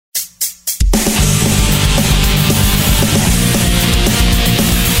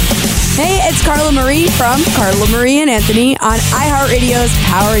Hey, it's Carla Marie from Carla Marie and Anthony on iHeartRadio's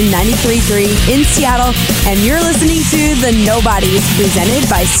Power 93.3 in Seattle, and you're listening to The Knowbodies, presented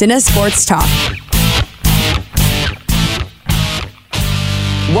by Cine Sports Talk.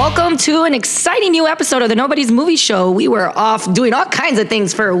 Welcome to an exciting new episode of the Knowbodies Movie Show. We were off doing all kinds of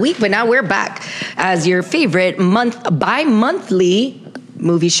things for a week, but now we're back as your favorite bi-monthly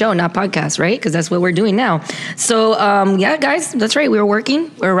movie show, not podcast, right? Because that's what we're doing now. So, yeah, guys, that's right. We were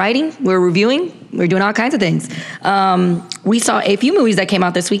working, we were writing, we were reviewing, we were doing all kinds of things. We saw a few movies that came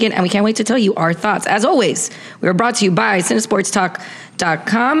out this weekend, and we can't wait to tell you our thoughts. As always, we were brought to you by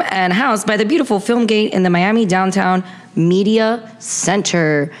Cinesportstalk.com and housed by the beautiful Film Gate in the Miami Downtown Media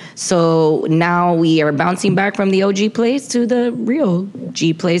Center. So now we are bouncing back from the OG place to the real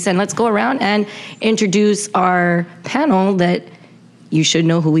G place, and let's go around and introduce our panel that you should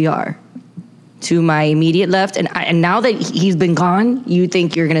know who we are. To my immediate left, and now that he's been gone, you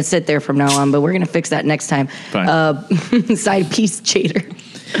think you're gonna sit there from now on, but we're gonna fix that next time. Side piece Chater.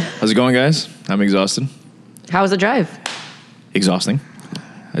 How's it going, guys? I'm exhausted. How was the drive? Exhausting.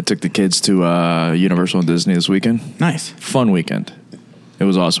 I took the kids to Universal and Disney this weekend. Nice. Fun weekend. It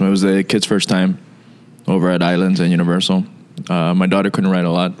was awesome. It was the kids' first time over at Islands and Universal. My daughter couldn't ride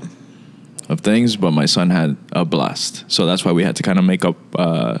a lot of things, but my son had a blast. So that's why we had to kind of make up,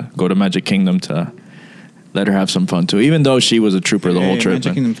 go to Magic Kingdom to let her have some fun too, even though she was a trooper the whole trip.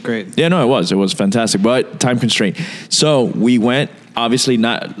 Magic Kingdom's great. Yeah, no, it was fantastic, but time constraint. So we went, obviously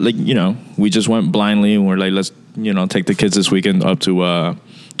not like, we just went blindly and we're like, let's, take the kids this weekend up to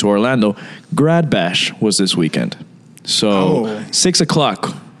Orlando. Grad Bash was this weekend. So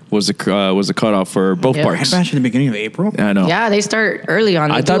 6:00 was the cutoff for both parks. Grad Bash in the beginning of April? I know. Yeah, they start early on.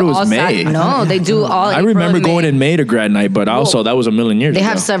 I thought it was May. No, they do all I remember going in May to grad night, but also that was a million years ago. They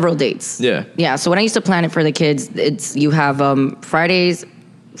have several dates. Yeah. Yeah, so when I used to plan it for the kids, you have Fridays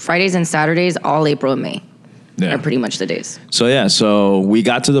and Saturdays, all April and May. Yeah. Are pretty much the days. So we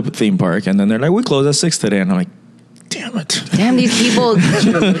got to the theme park, and then they're like, we close at 6 today. And I'm like, damn it. Damn, these people.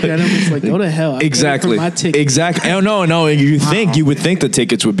 It's like, go to hell. Exactly. Exactly. Oh, no. You would think the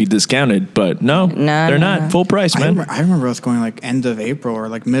tickets would be discounted, but no, they're not. Full price, man. I remember us going like end of April or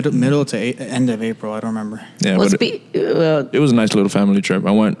like middle to end of April. I don't remember. Yeah, Well, it was a nice little family trip.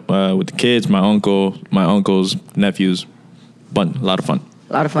 I went with the kids, my uncles, nephews. A lot of fun.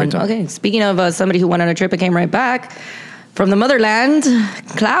 A lot of fun. Okay, speaking of somebody who went on a trip and came right back from the motherland,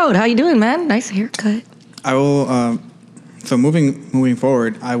 Cloud, how you doing, man? Nice haircut. I will. So moving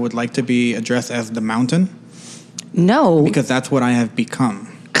forward, I would like to be addressed as the Mountain. No, because that's what I have become.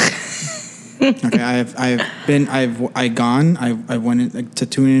 Okay, I went to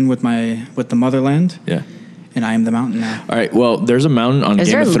tune in with the motherland. Yeah. And I am the Mountain now. All right. Well, there's a mountain on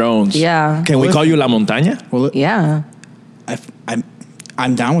Game of Thrones. Yeah. Can we call you La Montaña? Well, yeah.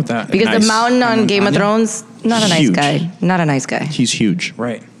 I'm down with that. Because the mountain on Game of Thrones, not a nice guy. Not a nice guy. He's huge.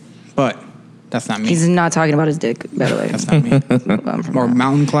 Right. But that's not me. He's not talking about his dick, by the way. That's not me. Or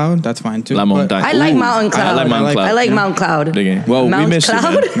Mountain Cloud, that's fine too. La Montaña. I like Mountain Cloud. I like Mountain Cloud. I like Mountain Cloud. Well, Mount we missed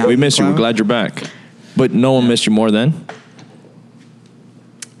Cloud? you, man. We missed you. We're glad you're back. But no one missed you more than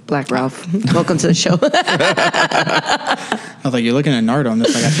Black Ralph. Welcome to the show. I was like, you're looking at Nardo. I'm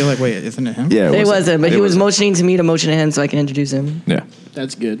just like, I feel like, wait, isn't it him? Yeah, it wasn't, but he was motioning to me to motion to him so I can introduce him. Yeah.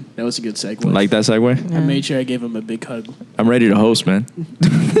 That's good. That was a good segue. Like that segue? I made sure I gave him a big hug. I'm ready to host, man.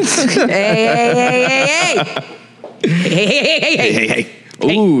 Hey.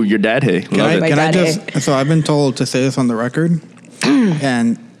 Ooh, your dad, hey. So I've been told to say this on the record,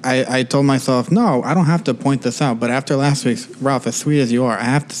 and I told myself, no, I don't have to point this out, but after last week's, Ralph, as sweet as you are, I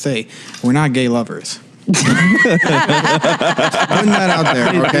have to say, we're not gay lovers. Putting that out there,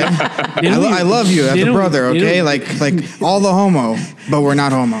 okay? I love you as a brother, okay? Like all the homo, but we're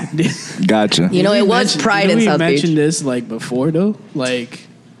not homo. Gotcha. You know, it was Pride in South Beach. We mentioned this before though,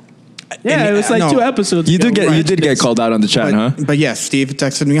 yeah, it was 2 episodes. You ago. did get called out on the chat, huh? But yes, Steve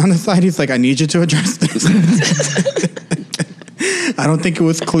texted me on the side. He's like, I need you to address this. I don't think it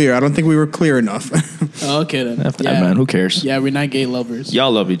was clear. I don't think we were clear enough. Okay, then. After that, man, who cares? Yeah, we're not gay lovers.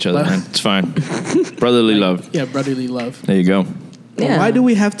 Y'all love each other, man. It's fine. Brotherly love. Yeah, brotherly love. There you go. Yeah. Why do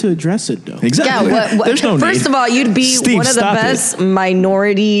we have to address it, though? Exactly. Yeah, There's no First need. of all, you'd be Steve, one of the best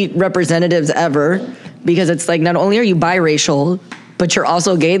minority representatives ever, because it's like, not only are you biracial, but you're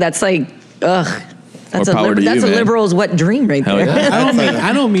also gay. That's like, ugh. That's a liberal's wet dream right there. Yeah.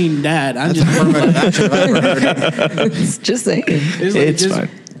 I don't mean that. I'm just saying. It's fine.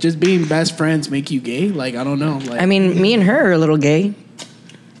 Just being best friends make you gay? I don't know. I mean, me and her are a little gay.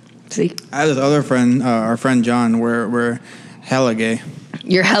 See? I have this other friend, our friend John, we're hella gay.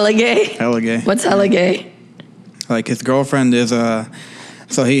 You're hella gay? Hella gay. What's hella gay? Like his girlfriend is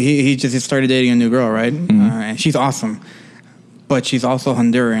So he just started dating a new girl, right? And she's awesome, but she's also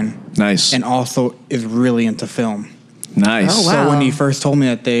Honduran. Nice. And also is really into film. Nice. Oh, wow. So when he first told me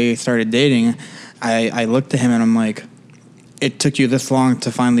that they started dating, I looked at him and I'm like, it took you this long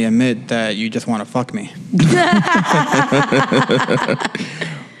to finally admit that you just want to fuck me.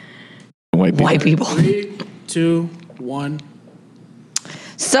 White people. 3, 2, 1.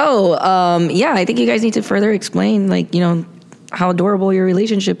 So, I think you guys need to further explain, like, how adorable your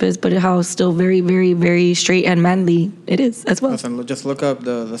relationship is, but how still very, very, very straight and manly it is as well. Listen, just look up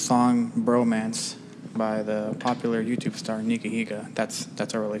the song Bromance by the popular YouTube star Nika Higa.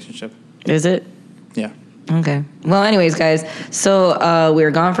 That's our relationship. Is it? Yeah. Okay. Well, anyways, guys, so we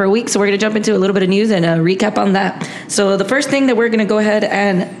were gone for a week, so we're going to jump into a little bit of news and a recap on that. So the first thing that we're going to go ahead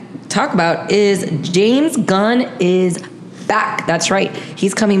and talk about is James Gunn is back. That's right.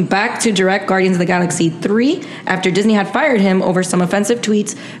 He's coming back to direct Guardians of the Galaxy 3 after Disney had fired him over some offensive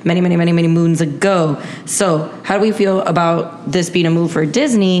tweets many, many, many, many moons ago. So how do we feel about this being a move for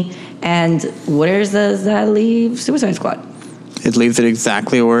Disney, and where does that leave Suicide Squad? It leaves it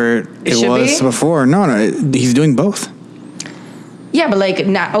exactly where it was before. No, he's doing both. Yeah, but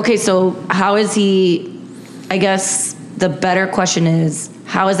okay, so how is he, I guess the better question is,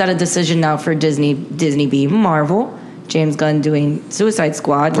 how is that a decision now for Disney being Marvel, James Gunn doing Suicide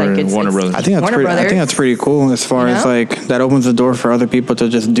Squad, it's Warner Brothers. I think that's pretty cool as far as that opens the door for other people to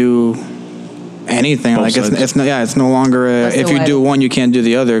just do anything. Both sides. It's no longer if you do one you can't do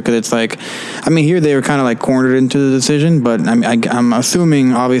the other, because it's here they were kind of cornered into the decision, but I'm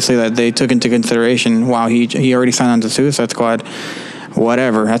assuming obviously that they took into consideration, wow, he already signed on to Suicide Squad.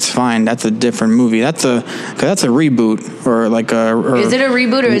 Whatever, that's fine. That's a different movie. That's a reboot or is it a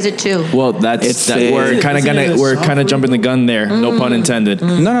reboot or is it 2? Well, we're kind of jumping the gun there. No pun intended.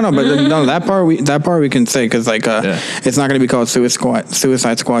 No, but no, that part we can say, because it's not going to be called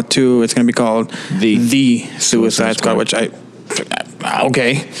Suicide Squad 2. It's going to be called the Suicide Squad, which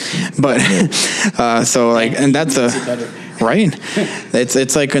okay, but and that's right.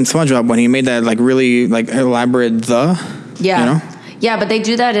 It's like in SpongeBob when he made that really elaborate Yeah, but they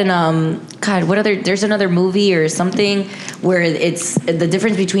do that in there's another movie or something where it's the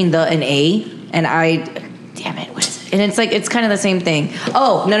difference between the and a, and damn it, what is it? And it's kind of the same thing.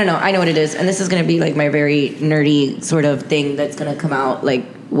 Oh, no, I know what it is. And this is going to be my very nerdy sort of thing that's going to come out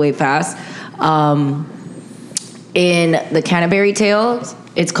way fast. In the Canterbury Tales,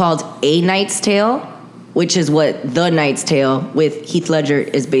 it's called A Knight's Tale, which is what The Knight's Tale with Heath Ledger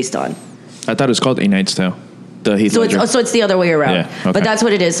is based on. I thought it was called A Knight's Tale. So it's the other way around. Yeah, okay. But that's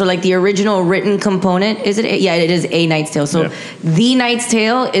what it is. So the original written component, is it? Yeah, it is A Knight's Tale. So The Knight's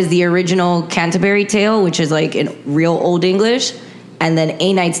Tale is the original Canterbury Tale, which is in real Old English. And then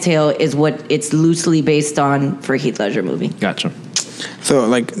A Knight's Tale is what it's loosely based on for Heath Ledger movie. Gotcha. So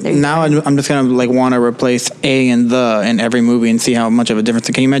now I'm just gonna want to replace A and the in every movie and see how much of a difference.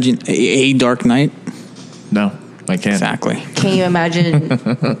 Can you imagine a Dark Knight? No, I can't. Exactly. Can you imagine?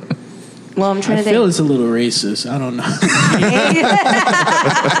 Well, I'm trying to think. I feel it's a little racist. I don't know.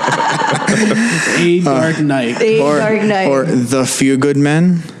 A Dark Knight. Dark Knight. Or The Few Good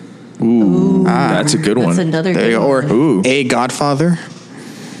Men. Ooh. That's a good one. That's another there good one. Or A Godfather.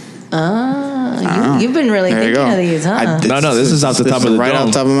 You've been really thinking of these, huh? No, this is off the top of the dome. Right off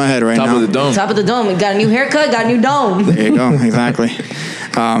the top of my head right now. Top of the dome. Top of the dome. We got a new haircut, got a new dome. There you go. Exactly.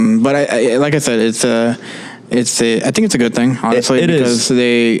 But I like I said, I think it's a good thing, honestly, because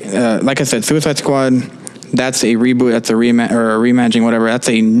they, like I said, Suicide Squad, that's a reboot, that's a reimagining, whatever. That's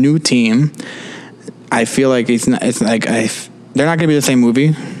a new team. I feel like they're not going to be the same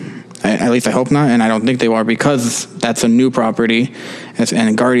movie. At least I hope not, and I don't think they are, because that's a new property,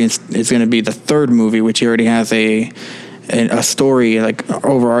 and Guardians is going to be the third movie, which he already has a story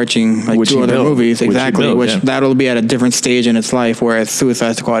overarching two other movies, exactly, which that'll be at a different stage in its life, whereas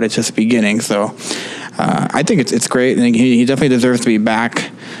Suicide Squad is just beginning. So I think it's great, and he definitely deserves to be back,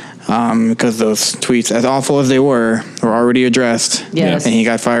 because those tweets, as awful as they were already addressed. Yes. And he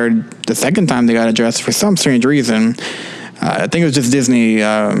got fired the second time they got addressed for some strange reason. I think it was just Disney,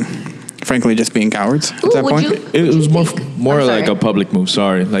 frankly, just being cowards at that point. It was more like a public move.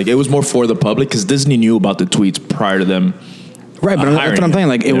 Sorry, it was more for the public, because Disney knew about the tweets prior to them. Right, but that's what I'm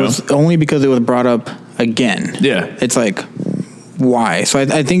saying. It was only because it was brought up again. Yeah, it's why? So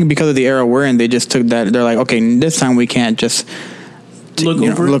I think because of the era we're in, they just took that. They're okay, this time we can't just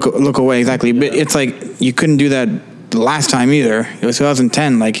look away. Exactly, but it's you couldn't do that the last time either. It was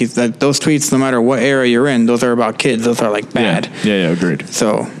 2010. Those tweets, no matter what era you're in, those are about kids. Those are bad. Yeah, agreed.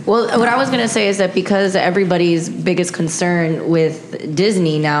 So, well, what I was going to say is that because everybody's biggest concern with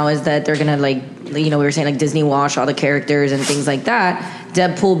Disney now is that they're going to we were saying like Disney wash all the characters and things like that.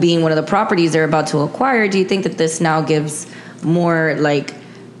 Deadpool being one of the properties they're about to acquire, do you think that this now gives more like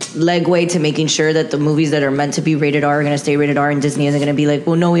legway to making sure that the movies that are meant to be rated R are going to stay rated R, and Disney isn't going to be like,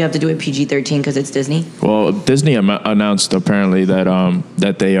 well, no, we have to do it PG-13 because it's Disney? Well, Disney announced apparently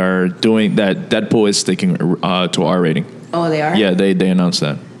that they are doing that. Deadpool is sticking to R rating. Oh, they are? Yeah, they announced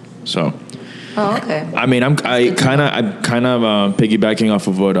that. So. Oh, okay. I mean, I'm kind of piggybacking off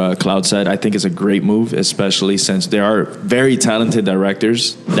of what Cloud said. I think it's a great move, especially since there are very talented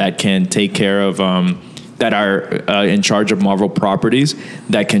directors that can take care of that are in charge of Marvel properties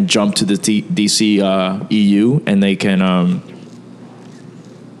that can jump to the DC EU, and they can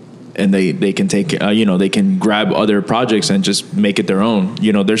they can take they can grab other projects and just make it their own.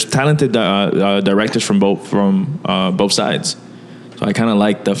 There's talented directors from both sides. So I kind of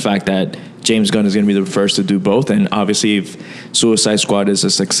like the fact that James Gunn is going to be the first to do both, and obviously, if Suicide Squad is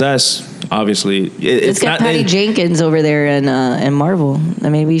a success, obviously it's got Patty Jenkins over there in Marvel.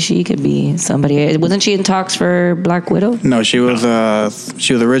 Maybe she could be somebody. Wasn't she in talks for Black Widow? No, she was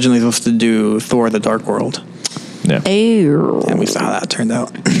originally supposed to do Thor: The Dark World. Yeah, and we saw how that turned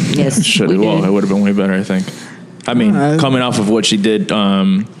out. Yes, it would have been way better, I think. I mean, coming off of what she did.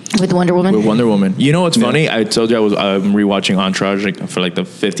 With Wonder Woman? You know what's funny? I told you I'm rewatching Entourage for like the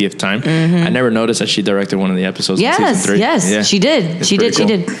 50th time. Mm-hmm. I never noticed that she directed one of the episodes in season 3. Yes, she did. She did.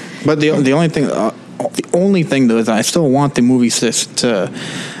 But the only thing though is I still want the movies to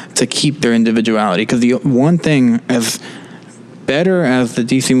keep their individuality, because the one thing, as better as the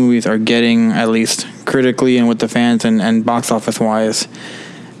DC movies are getting, at least critically and with the fans and box office wise,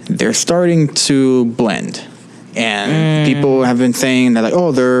 they're starting to blend. And people have been saying that, like,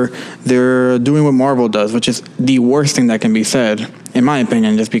 oh, they're doing what Marvel does, which is the worst thing that can be said, in my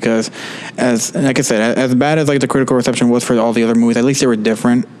opinion, just because, like I said, as bad as like the critical reception was for all the other movies, at least they were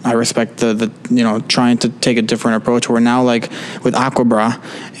different. I respect the trying to take a different approach. Where now, like with Aquabra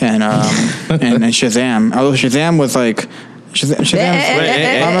and Shazam, although Shazam was like. Hold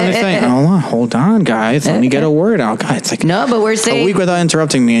on, guys. Let me get a word out, guys. It's like no, but we're saying a week without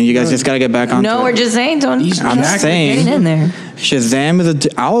interrupting me, and you guys just got to get back on. No, we're just saying, Tony. I'm saying in there. Shazam is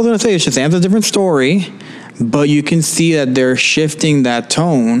all I was gonna say is Shazam's a different story, but you can see that they're shifting that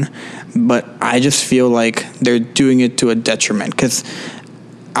tone. But I just feel like they're doing it to a detriment, because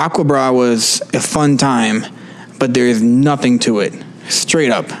Aquabra was a fun time, but there is nothing to it.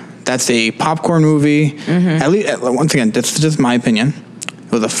 Straight up. That's a popcorn movie. Mm-hmm. At least, once again, that's just my opinion.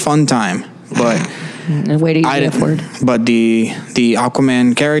 It was a fun time, but way to use that word. But the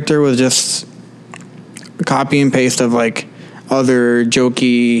Aquaman character was just copy and paste of like other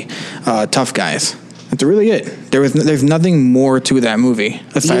jokey tough guys. That's really it. There's nothing more to that movie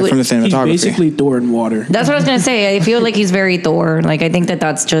aside from the cinematography. He's basically Thor in water. That's what I was gonna say. I feel like he's very Thor. Like I think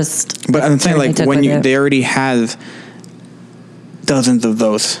that's just. But I'm saying like when they already have dozens of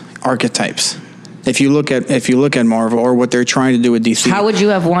those archetypes. If you look at Marvel or what they're trying to do with DC, how would you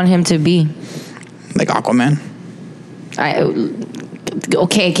have want him to be? Like Aquaman.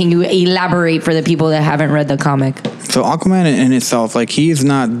 Okay, can you elaborate for the people that haven't read the comic? So Aquaman in itself, like he's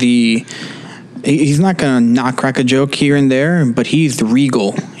not gonna not crack a joke here and there, but he's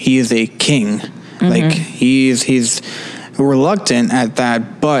regal. He is a king. Mm-hmm. Like he's reluctant at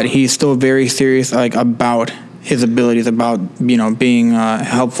that, but he's still very serious, like about his abilities, about being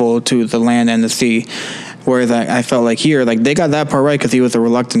helpful to the land and the sea. Whereas I felt like here, like they got that part right because he was a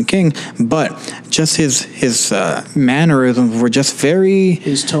reluctant king, but just his mannerisms were just very.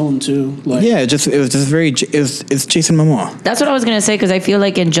 His tone too, like it's Jason Momoa. That's what I was gonna say, because I feel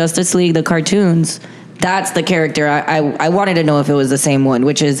like in Justice League the cartoons, that's the character I wanted to know if it was the same one,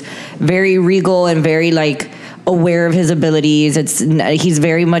 which is very regal and very like aware of his abilities. He's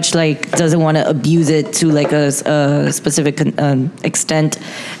very much like doesn't want to abuse it to like a specific extent.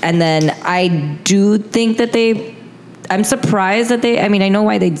 And then I do think that I'm surprised that I know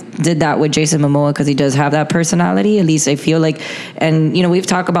why they did that with Jason Momoa, because he does have that personality. At least I feel like, and we've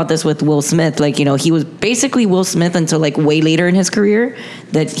talked about this with Will Smith. Like he was basically Will Smith until like way later in his career,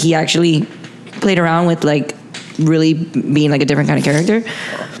 that he actually played around with like really being like a different kind of character.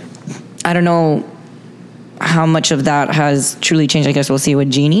 I don't know how much of that has truly changed. I guess we'll see with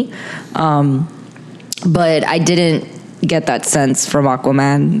Genie. But I didn't get that sense from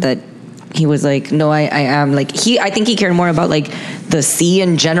Aquaman that he was like, no, I am like I think he cared more about like the sea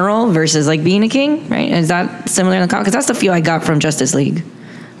in general versus like being a king, right? Is that similar in the comic? Because that's the feel I got from Justice League.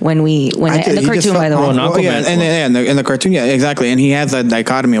 when the cartoon, by the way. In the cartoon, yeah, exactly. And he has that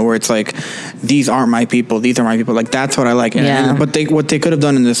dichotomy where it's like, these aren't my people, these are my people. Like, that's what I like. But what they could have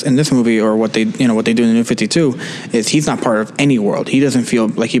done in this movie, or what they do in the New 52, is he's not part of any world. He doesn't feel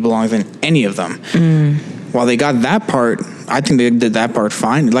like he belongs in any of them. While they got that part, I think they did that part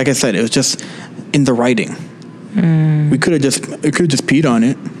fine. Like I said, it was just in the writing. We could have just peed on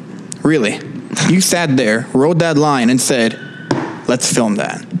it. Really, you sat there, wrote that line, and said, "Let's film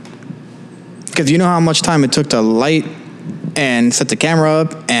that." Because you know how much time it took to light and set the camera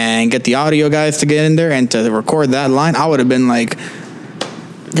up and get the audio guys to get in there and to record that line. I would have been like,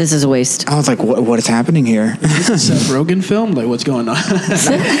 "This is a waste." I was like, "What is happening here?" Is this a Seth Rogen film? Like, what's going on?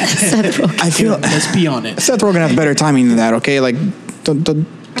 Seth Rogen. I feel let's pee on it. Seth Rogen has better timing than that. Okay, like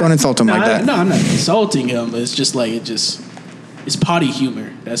don't insult him like that. No, I'm not insulting him. It's just like it's potty humor.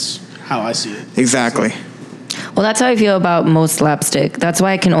 That's how I see it. Exactly. Well, that's how I feel about most slapstick. That's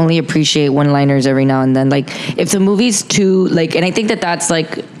why I can only appreciate one-liners every now and then. Like, if the movie's too, like, and I think that's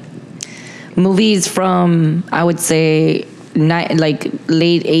like movies from, I would say, like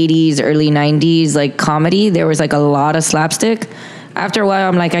late 80s, early 90s, like comedy, there was like a lot of slapstick. After a while,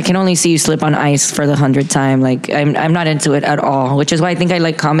 I'm like, I can only see you slip on ice for the 100th time. Like, I'm not into it at all, which is why I think I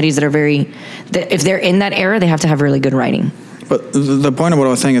like comedies that are if they're in that era, they have to have really good writing. But the point of what I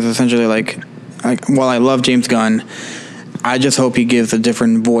was saying is essentially like, while I love James Gunn, I just hope he gives a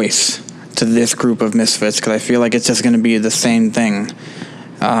different voice to this group of misfits, because I feel like it's just going to be the same thing.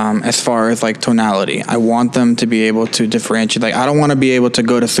 As far as like tonality, I want them to be able to differentiate. Like, I don't want to be able to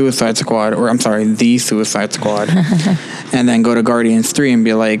go to Suicide Squad, or I'm sorry, The Suicide Squad, and then go to Guardians 3 and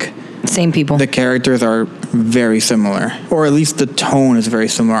be like, same people. The characters are very similar, or at least the tone is very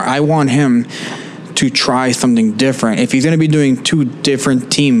similar. I want him to try something different. If he's going to be doing 2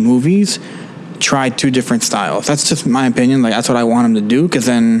 different team movies, try 2 different styles. That's just my opinion. Like, that's what I want him to do, because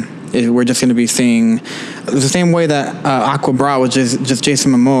then we're just going to be seeing the same way that Aquabra was just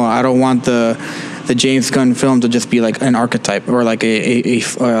Jason Momoa. I don't want the James Gunn film to just be like an archetype or like a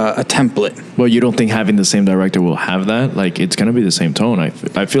template. Well, you don't think having the same director will have that? Like, it's going to be the same tone.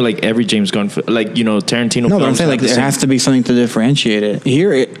 I feel like every James Gunn, Tarantino. No, but I'm saying like there has to be something to differentiate it.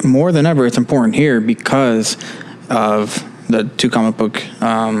 Here, more than ever, it's important here because of the 2 comic book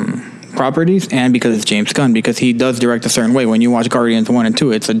properties, and because it's James Gunn, because he does direct a certain way. When you watch Guardians 1 and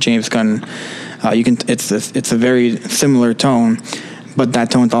 2, it's a James Gunn. It's a very similar tone, but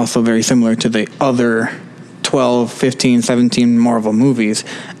that tone's also very similar to the other 12, 15, 17 Marvel movies.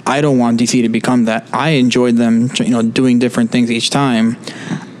 I don't want DC to become that. I enjoyed them, doing different things each time.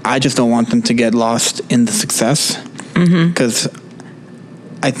 I just don't want them to get lost in the success, because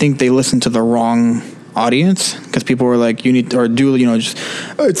I think they listen to the wrong audience, because people were like, you need to, or do, just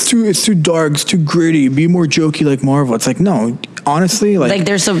it's too dark, it's too gritty, be more jokey like Marvel. It's like, no, honestly, like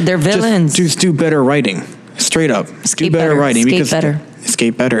they're villains. Just do better writing, straight up. Skate do better writing. Skate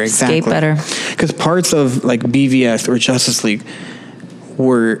better, exactly. Skate better. Because parts of like BVS or Justice League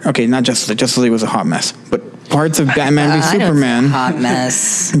were not Justice League. Justice League was a hot mess, but parts of Batman v Superman, hot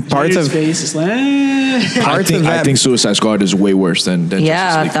mess. Parts of face is like, I think Suicide Squad is way worse than Justice League,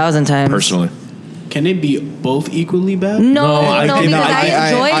 1,000 times personally. Can they be both equally bad? No, because I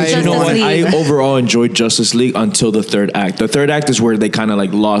enjoyed Justice League. I overall enjoyed Justice League until the 3rd act. The 3rd act is where they kind of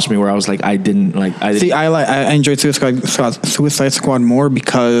like lost me, where I was like, I enjoyed Suicide Squad more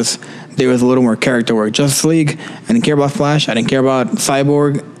because there was a little more character work. Justice League, I didn't care about Flash. I didn't care about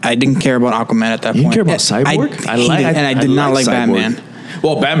Cyborg. I didn't care about Aquaman at that point. You didn't care about Cyborg? I did not like Batman.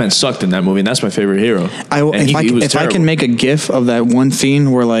 Well, Batman sucked in that movie, and that's my favorite hero. If I can make a GIF of that one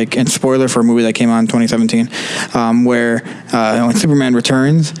scene where, like, and spoiler for a movie that came out in 2017, where when Superman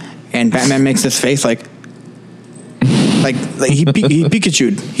returns and Batman makes this face like he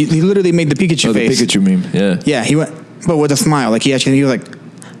Pikachu'd. He literally made the Pikachu face. The Pikachu meme, yeah. Yeah, he went, but with a smile. Like, he was like,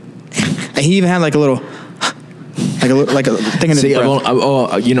 and he even had like a little. Like a thing in his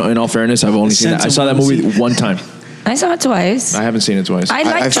breath. In all fairness, I've only seen that. I saw that movie one time. I saw it twice. I haven't seen it twice. I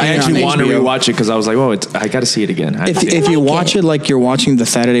actually want to rewatch it because I was like, I got to see it again. If you watch it like you're watching the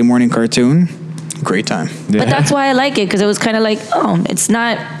Saturday morning cartoon, great time. Yeah. But that's why I like it, because it was kind of like, it's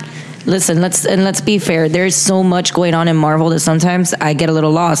not. Listen, let's be fair. There's so much going on in Marvel that sometimes I get a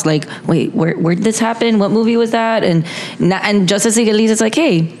little lost. Like, wait, where did this happen? What movie was that? And Justice League, at least it's like,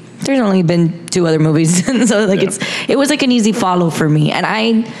 hey, there's only been 2 other movies, and so like it was like an easy follow for me, and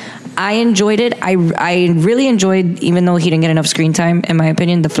I enjoyed it. I really enjoyed, even though he didn't get enough screen time, in my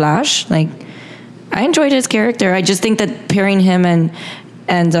opinion, The Flash. Like, I enjoyed his character. I just think that pairing him and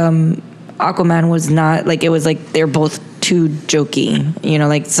Aquaman was not, like, it was like they're both too jokey. You know,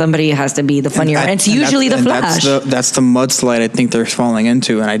 like somebody has to be the funnier, and it's usually the Flash. That's the mudslide I think they're falling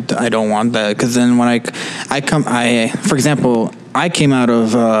into, and I don't want that, because then when for example, I came out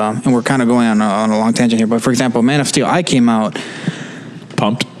of and we're kind of going on a long tangent here, but for example, Man of Steel, I came out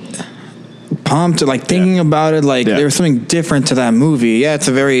Pumped, like thinking about it, like there was something different to that movie. Yeah, it's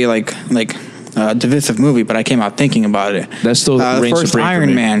a very like divisive movie, but I came out thinking about it. That's still the first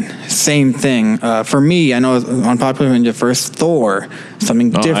Iron Man, same thing. For me, I know it's unpopular in the first Thor,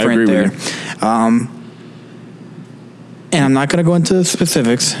 something different there. And I'm not going to go into the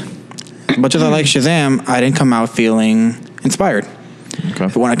specifics. As much as I like Shazam, I didn't come out feeling inspired. Okay.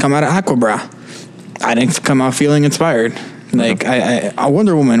 But when I come out of Aquabra, I didn't come out feeling inspired. Like I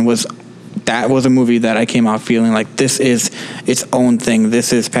Wonder Woman was a movie that I came out feeling like this is its own thing.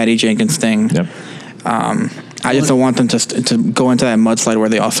 This is Patty Jenkins' thing. Yep. I just don't want them to go into that mudslide where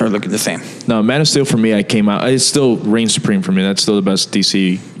they all start looking the same. No, Man of Steel for me, I came out. It still reigns supreme for me. That's still the best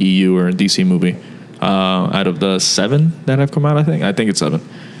DC EU or DC movie out of the 7 that have come out. I think it's 7.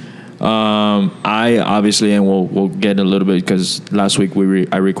 I obviously, and we'll get a little bit, because last week we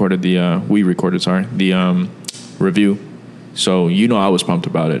recorded the review. So I was pumped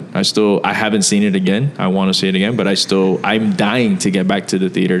about it. I haven't seen it again. I want to see it again, but I'm dying to get back to the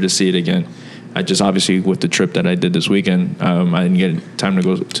theater to see it again. I just, obviously, with the trip that I did this weekend, I didn't get time to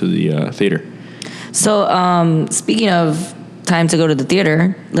go to the theater. So speaking of time to go to the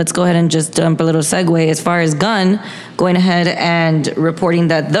theater, let's go ahead and just dump a little segue as far as Gunn going ahead and reporting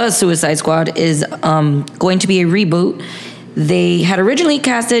that The Suicide Squad is going to be a reboot. They had originally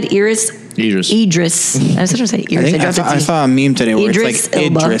casted Idris. I was trying to say Idris. I saw a meme today where Idris it's like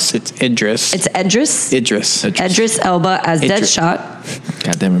Elba. Idris. It's Idris. It's Idris. Idris Elba as Deadshot.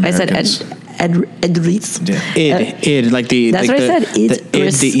 Goddamn Americans. I said Idris. Id, like the. That's like what I said.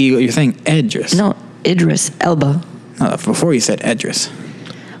 Idris. The eagle. You're saying Idris. No, Idris Elba. No, before you said Idris.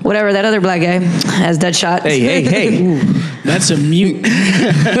 Whatever, that other black guy as Deadshot. Hey. Ooh, that's a mute.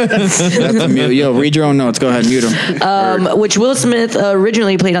 That's a mute. Yo, read your own notes. Go ahead, mute him. Which Will Smith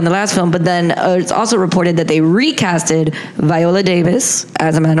originally played on the last film, but then it's also reported that they recasted Viola Davis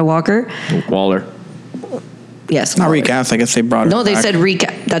as Amanda Waller. Yes. Not recast. I guess they brought it No, they back. said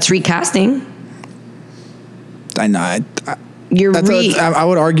that's recasting. I know. I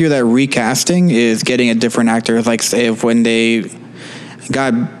would argue that recasting is getting a different actor. Like, say, if when they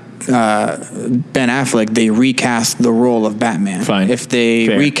got Ben Affleck, they recast the role of Batman. Fine. If they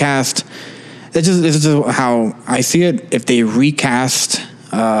recast, this is how I see it. If they recast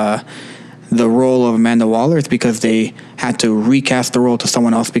the role of Amanda Waller, it's because they had to recast the role to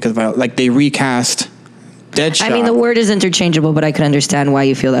someone else, because they recast Deadshot. I mean, the word is interchangeable, but I can understand why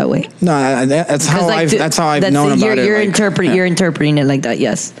you feel that way. No, that's how I've known about it. You're interpreting it like that,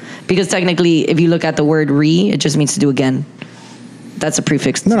 yes. Because technically, if you look at the word it just means to do again. That's a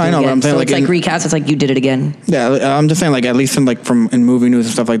prefix. No, I know. But I'm saying, so it's like recast. It's like you did it again. Yeah, I'm just saying, like, at least in movie news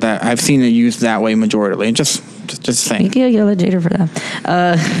and stuff like that, I've seen it used that way majorly. Just saying. You can yell at Jada for that.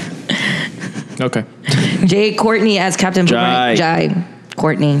 Okay. Jay Courtney as Captain Boomerang. Jai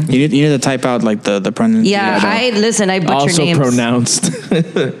Courtney. You need to type out like the pronunciation. Yeah, I butcher also names. Pronounced.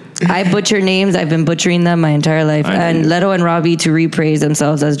 I butcher names. I've been butchering them my entire life. And Leto and Robbie to repraise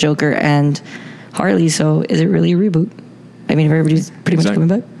themselves as Joker and Harley. So is it really a reboot? I mean, everybody's pretty much coming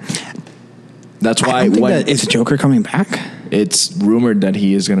back. That's why. Is Joker coming back? It's rumored that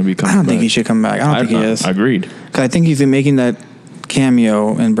he is going to be coming back. I don't think he should come back. I don't think he is. Agreed. Because I think he's been making that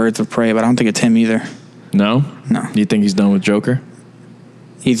cameo in Birds of Prey, but I don't think it's him either. No? No. You think he's done with Joker?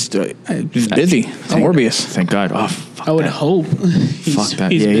 He's busy. Morbius. Thank God. Oh, fuck I would that. hope. He's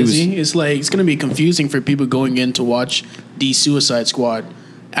that. He's Yeah, busy. It's like it's gonna be confusing for people going in to watch the Suicide Squad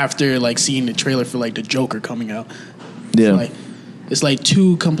after like seeing the trailer for like the Joker coming out. Yeah. It's like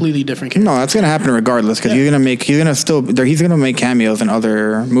two completely different characters. No, that's gonna happen regardless, because he's gonna make cameos in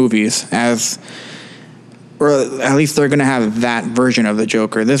other movies or at least they're gonna have that version of the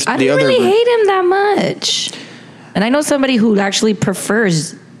Joker. I don't really hate him that much. And I know somebody who actually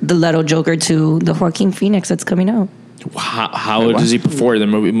prefers the Leto Joker to the Joaquin Phoenix that's coming out. How does he prefer? The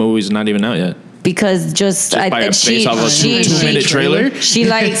movie's not even out yet. Because based off a 2-minute trailer? She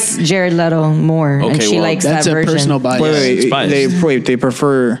likes Jared Leto more, and she likes that's that a version. personal bias. They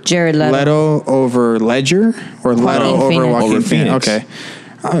prefer Jared Leto over Ledger or Leto over Joaquin Phoenix. Okay.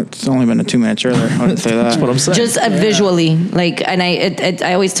 It's only been a 2-minute trailer. I wouldn't say that. That's what I'm saying. Just visually, and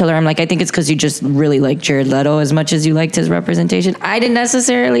I always tell her, I'm like, I think it's because you just really like Jared Leto as much as you liked his representation. I didn't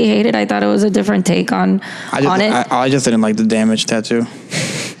necessarily hate it. I thought it was a different take on it. I just didn't like the damage tattoo.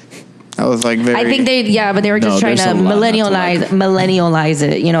 I was like very. I think but they were just trying to millennialize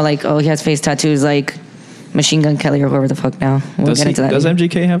it. You know, like, oh, he has face tattoos. Like, Machine Gun Kelly or whoever the fuck now. We'll get into that. Does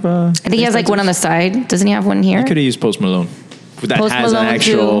MGK have a? I think he has like one on the side. Doesn't he have one here? I could have used Post Malone. That Post has Malone an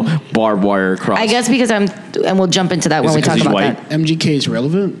actual too. barbed wire cross. I guess because and we'll jump into that when Is it we 'cause talk he's about white? that. MGK is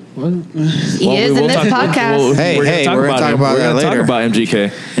relevant. What? He is in this podcast. Hey, we're gonna talk about that later. Talk about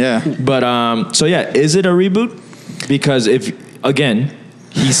MGK. Yeah. But so yeah, is it a reboot? Because if again,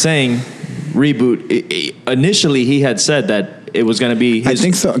 he's saying reboot. Initially, he had said that it was going to be. I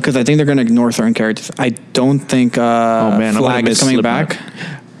think so because I think they're going to ignore certain characters. I don't think Flag is coming back.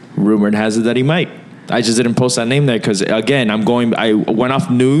 Rumored has it that he might. I just didn't post that name there because again, I went off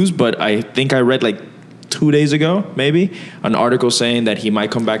news, but I think I read like 2 days ago, maybe, an article saying that he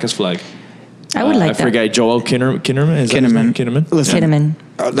might come back as Flag. I would like that. I forget Joel Kinnaman. Is that his name? Kinnaman. Listen, Kinnaman.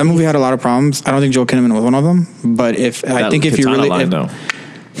 That movie had a lot of problems. I don't think Joel Kinnaman was one of them. But if you really, though.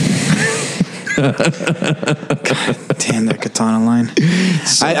 damn that katana line.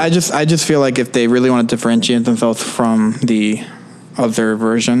 So, I just feel like if they really want to differentiate themselves from the other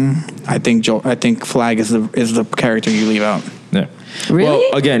version, I think Flag is the character you leave out. Yeah. Really? Well,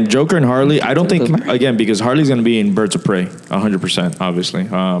 again, Joker and Harley, I don't think, again, because Harley's going to be in Birds of Prey, 100%, obviously,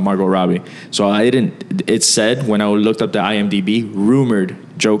 Margot Robbie. So it said, when I looked up the IMDb, rumored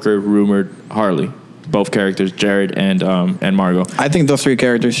Joker, rumored Harley. Both characters, Jared and Margot. I think those three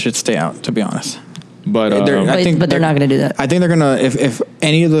characters should stay out, to be honest. But they're not going to do that. I think they're going to, if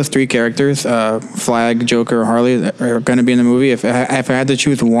any of those three characters, Flag, Joker, or Harley, are going to be in the movie, if I had to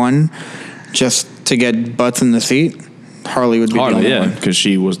choose one just to get butts in the seat, Harley would be the only one. Because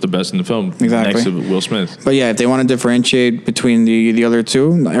she was the best in the film. Exactly. Next to Will Smith. But yeah, if they want to differentiate between the other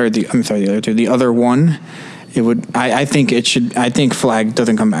two, the other one, it would. I think it should. I think Flag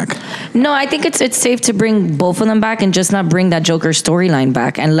doesn't come back. No, I think it's safe to bring both of them back and just not bring that Joker storyline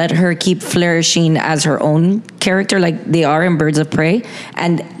back and let her keep flourishing as her own character like they are in Birds of Prey,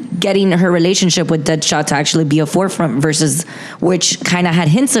 and getting her relationship with Deadshot to actually be a forefront versus which kind of had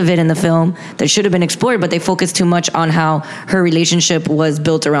hints of it in the film that should have been explored, but they focused too much on how her relationship was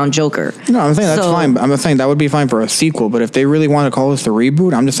built around Joker. No, I'm saying that's fine. I'm saying that would be fine for a sequel, but if they really want to call this a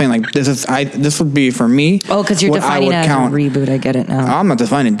reboot, I'm just saying like this would be for me. Oh, because you're defining it as a reboot. I get it now. I'm not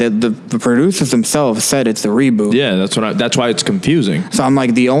defining it. The producers themselves said it's a reboot. Yeah, that's why it's confusing. So I'm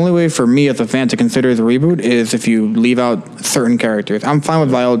like, the only way for me as a fan to consider it a reboot is if you leave out certain characters. I'm fine with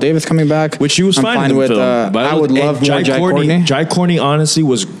Viola Davis coming back, which she was fine with. I would love more Jai Courtney. Jai Courtney honestly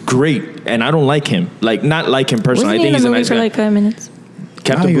was great, and I don't like him. Like, not like him personally. Wasn't I think he's a nice for guy. like 5 minutes.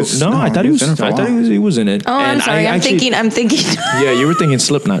 Captain I thought he was. I thought he was in it. Oh, I'm sorry. I'm thinking. Yeah, you were thinking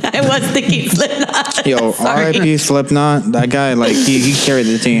Slipknot. I was thinking Slipknot. Yo, R.I.P. Slipknot. That guy, like he carried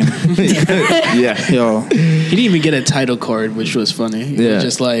the team. Yeah. Yo, he didn't even get a title card, which was funny. It was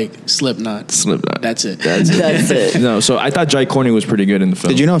just like Slipknot. That's it. That's it. No, so I thought Jai Courtney was pretty good in the film.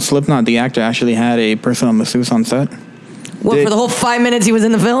 Did you know Slipknot, the actor, actually had a personal masseuse on set? What, for the whole 5 minutes he was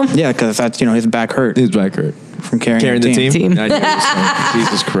in the film? Yeah, because that's his back hurt. His back hurt from carrying the team.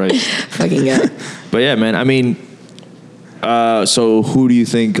 Jesus Christ. Fucking yeah. But yeah, man. I mean, so who do you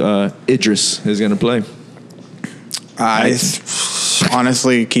think Idris is going to play? I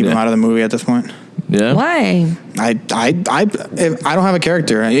honestly keep him out of the movie at this point. Yeah. Why? I don't have a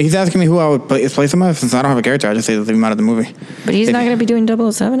character. He's asking me who I would place him as. Since I don't have a character, I just say leave him out of the movie. But he's not going to be doing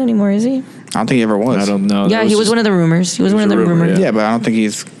 007 anymore, is he? I don't think he ever was. I don't know. Yeah, he was one of the rumors. He was one of the rumors. Yeah, but I don't think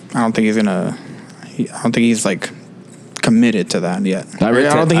he's gonna. I don't think he's like committed to that yet. I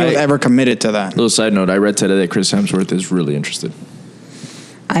don't think he was ever committed to that. Little side note: I read today that Chris Hemsworth is really interested.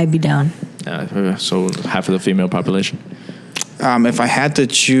 I'd be down. So half of the female population. If I had to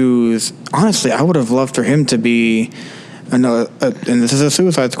choose, honestly, I would have loved for him to be another. And this is a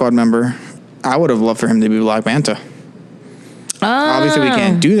Suicide Squad member. I would have loved for him to be Black Manta. Obviously, we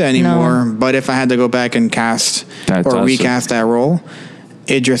can't do that anymore. No. But if I had to go back and cast recast that role,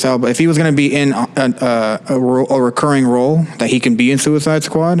 Idris Elba, if he was going to be in a recurring role that he can be in Suicide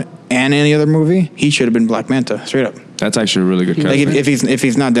Squad and any other movie, he should have been Black Manta, straight up. That's actually a really good casting. Like if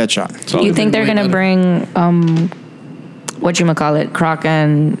he's not Deadshot. Do you think they're going to bring Croc back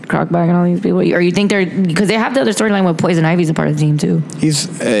and all these people? Or you think because they have the other storyline with Poison Ivy's a part of the team too?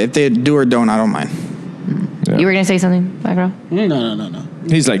 If they do or don't, I don't mind. Yeah. You were going to say something, Backrow? No.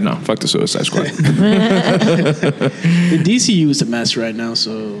 He's like, no, fuck the Suicide Squad. The DCU is a mess right now,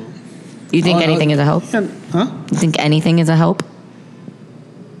 so... You think anything is a help? Yeah, huh? You think anything is a help?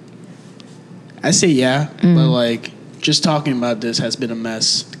 I say yeah, but like, just talking about this has been a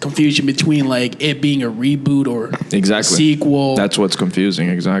mess. The confusion between like it being a reboot or a sequel. That's what's confusing,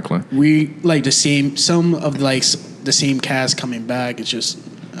 exactly. Some of like the same cast coming back. It's just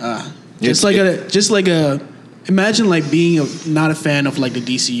imagine like being not a fan of like the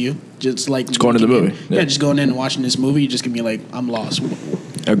DCU Just like just going to the movie. Yeah, just going in and watching this movie, you just give me like, I'm lost.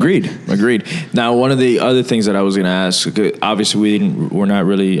 Agreed. Now, one of the other things that I was going to ask, obviously we're not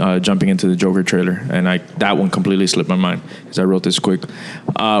really jumping into the Joker trailer, and that one completely slipped my mind because I wrote this quick.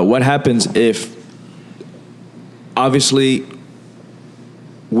 What happens if, obviously,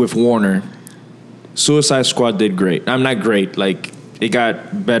 with Warner, Suicide Squad did great. I'm not great. Like, it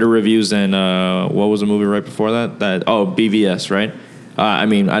got better reviews than, what was the movie right before that? BVS, right? I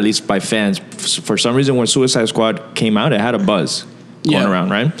mean, at least by fans. For some reason, when Suicide Squad came out, it had a buzz going around,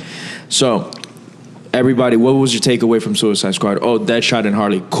 right? So, everybody, what was your takeaway from Suicide Squad? Oh, Deadshot and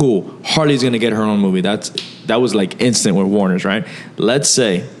Harley. Cool. Harley's going to get her own movie. That was like instant with Warner's, right? Let's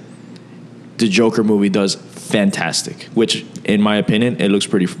say the Joker movie does fantastic, which, in my opinion, it looks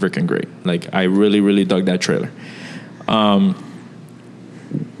pretty freaking great. Like, I really, really dug that trailer.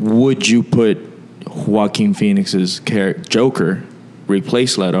 Would you put Joaquin Phoenix's Joker,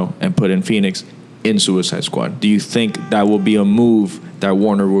 replace Leto, and put in Phoenix in Suicide Squad? Do you think that will be a move that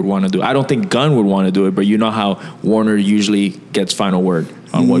Warner would want to do? I don't think Gunn would want to do it, but you know how Warner usually gets final word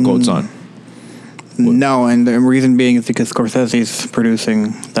on what goes on. No, and the reason being is because Scorsese's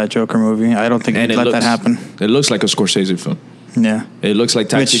producing that Joker movie. I don't think he'd let that happen. It looks like a Scorsese film. Yeah. It looks like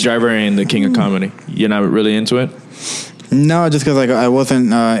Taxi Driver and The King of Comedy. You're not really into it? No, just because I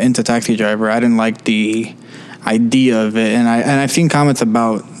wasn't into Taxi Driver. I didn't like the idea of it, and I've seen comments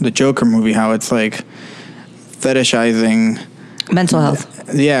about the Joker movie, how it's like fetishizing mental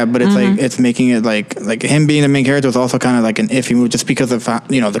health. Yeah, but it's like it's making it like him being the main character is also kind of like an iffy move, just because of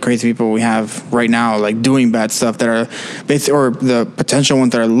the crazy people we have right now, like doing bad stuff that are or the potential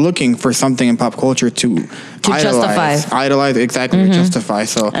ones that are looking for something in pop culture to idolize, exactly, justify.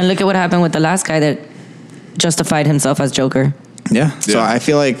 So, and look at what happened with the last guy that justified himself as Joker. Yeah. So I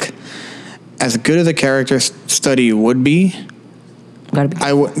feel like, as good as a character study would be,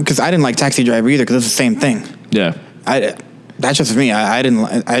 because I didn't like Taxi Driver either, because it's the same thing. Yeah. That's just me. I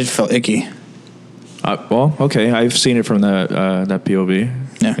just felt icky. Well, okay. I've seen it from that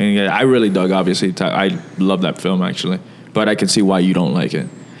POV. Yeah. And I really dug, obviously. I love that film, actually. But I can see why you don't like it.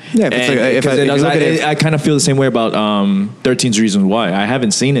 Yeah. I kind of feel the same way about 13 Reasons Why. I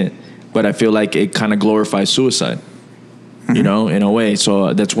haven't seen it, but I feel like it kind of glorifies suicide, in a way.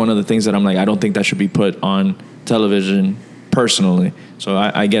 So that's one of the things that I'm like, I don't think that should be put on television personally. So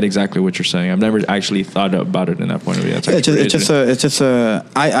I get exactly what you're saying. I've never actually thought about it in that point of view. I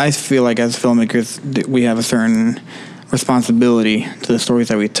feel like as filmmakers, we have a certain responsibility to the stories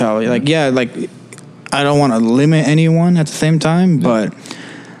that we tell. I don't want to limit anyone at the same time, but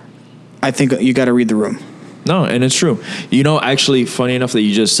I think you got to read the room. No, and it's true. Actually, funny enough that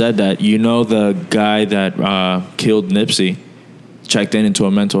you just said that. The guy that killed Nipsey checked into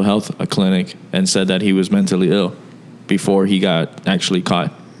a mental health clinic and said that he was mentally ill before he got actually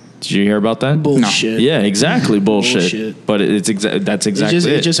caught. Did you hear about that? Bullshit. No. Yeah, exactly. Bullshit. But that's exactly it.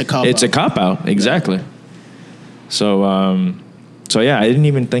 It's just a cop out. It's a cop out. Exactly. Yeah. So yeah, I didn't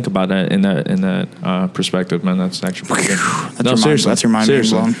even think about that in that perspective, man. That's actually pretty good. Seriously. That's your mind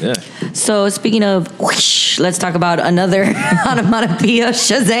blown. Yeah. So speaking of whoosh, let's talk about another onomatopoeia.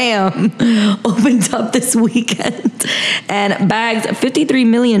 Shazam opened up this weekend and bagged $53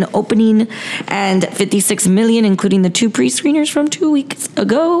 million opening and $56 million, including the 2 pre-screeners from 2 weeks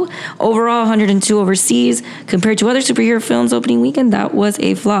ago. Overall, 102 overseas. Compared to other superhero films opening weekend, that was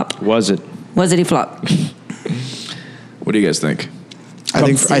a flop. Was it a flop? What do you guys think?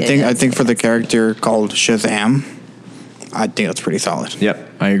 I think for the character called Shazam, I think that's pretty solid.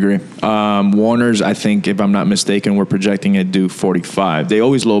 Yep, I agree. Warner's, I think, if I'm not mistaken, we're projecting it do 45. They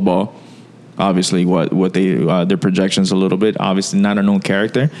always lowball, obviously, what they their projections a little bit. Obviously, not a known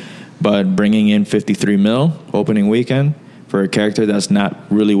character, but bringing in 53 mil opening weekend for a character that's not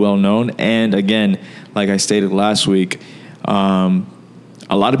really well known. And again, like I stated last week, a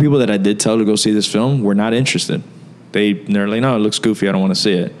lot of people that I did tell to go see this film were not interested. They're like, no, it looks goofy. I don't want to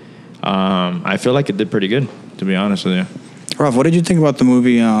see it. I feel like it did pretty good, to be honest with you. Ralph, what did you think about the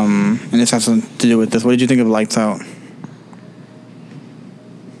movie? And this has something to do with this. What did you think of Lights Out?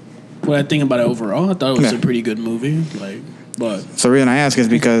 What I think about it overall, I thought it was a pretty good movie. So the reason I ask is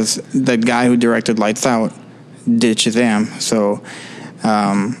because the guy who directed Lights Out did Shazam. So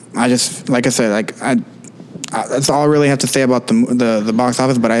I just, like I said, that's all I really have to say about the box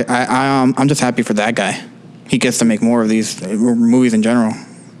office. But I'm just happy for that guy. He gets to make more of these movies in general.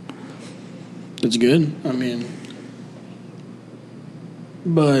 It's good. I mean,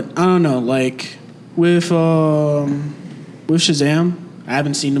 but I don't know. Like with Shazam, I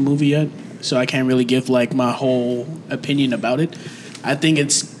haven't seen the movie yet, so I can't really give my whole opinion about it. I think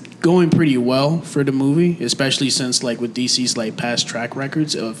it's going pretty well for the movie, especially since with DC's past track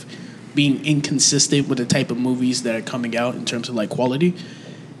records of being inconsistent with the type of movies that are coming out in terms of like quality.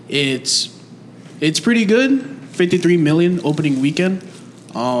 It's pretty good. 53 million opening weekend.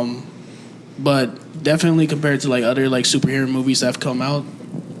 But definitely compared to like other like superhero movies that have come out,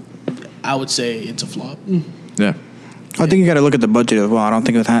 I would say it's a flop. Yeah. I think you got to look at the budget as well. I don't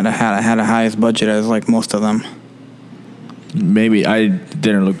think it had a highest budget as like most of them. Maybe I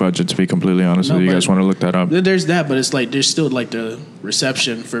didn't look budget, to be completely honest with you. You guys want to look that up? There's that, but it's like there's still like the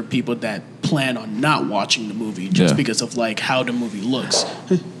reception for people that plan on not watching the movie just because of like how the movie looks.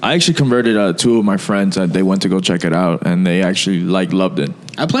 I actually converted two of my friends that they went to go check it out, and they actually like loved it.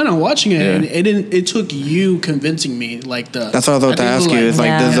 I plan on watching it, and it took you convincing me. Like that's what I was about to ask you. It's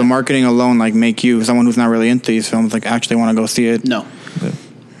like, does the marketing alone like make you, someone who's not really into these films, like actually want to go see it? No. Yeah.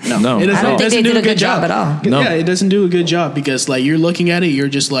 No, I don't think they did a good job at all. No. Yeah, it doesn't do a good job because like you're looking at it, you're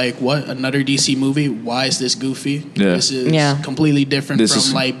just like, what? Another DC movie? Why is this goofy? Yeah. This is completely different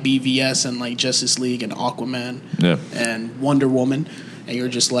from like BVS and like Justice League and Aquaman and Wonder Woman, and you're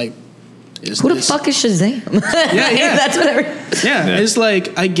just like, who the fuck is Shazam? Yeah. That's whatever. Yeah, it's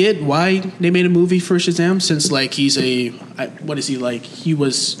like I get why they made a movie for Shazam since like he's what is he like?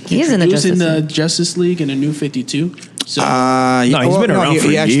 He's in the Justice League in the New 52. So he's been around for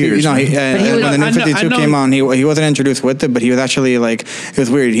years. When the New 52 came on, he wasn't introduced with it, but he was actually like, it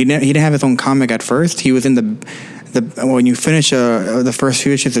was weird. He didn't have his own comic at first. He was in the when you finish the first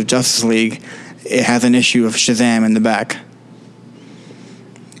few issues of Justice League, it has an issue of Shazam in the back.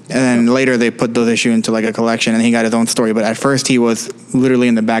 And then later they put those issues into like a collection, and he got his own story. But at first he was literally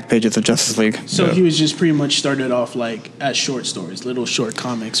in the back pages of Justice League. So he was just pretty much started off like as short stories, little short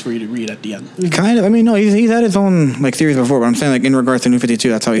comics for you to read at the end. Kind of. I mean, no, he's had his own like series before, but I'm saying like in regards to New 52,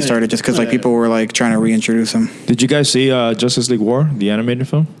 that's how he started, just because like people were like trying to reintroduce him. Did you guys see Justice League War, the animated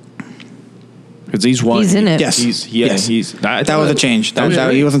film? Because he's in it. Yes. That was a change.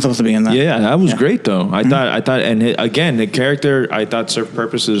 He wasn't supposed to be in that. Yeah, that was great though. I thought, and again, the character I thought served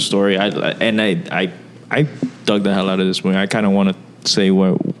purpose to the story. I dug the hell out of this movie. I kind of want to say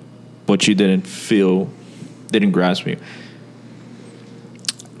what you didn't grasp me.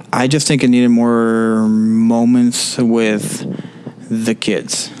 I just think it needed more moments with the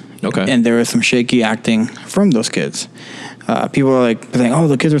kids. Okay. And there was some shaky acting from those kids. People are like saying, "Oh,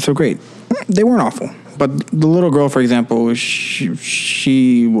 the kids are so great." They weren't awful, but the little girl, for example,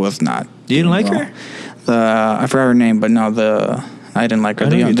 she was not. You didn't like her? I forgot her name, but no, I didn't like her.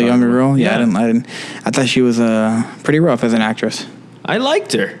 The younger girl, I didn't. I thought she was pretty rough as an actress. I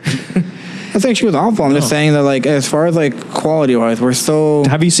liked her. I think she was awful. I'm just saying that, like, as far as like quality wise, we're so.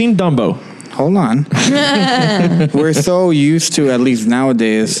 Have you seen Dumbo? Hold on. We're so used to, at least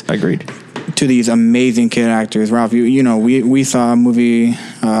nowadays. Agreed. To these amazing kid actors. Ralph, you know, we saw a movie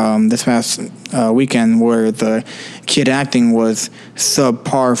this past weekend where the kid acting was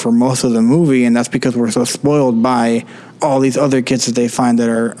subpar for most of the movie, and that's because we're so spoiled by all these other kids that they find that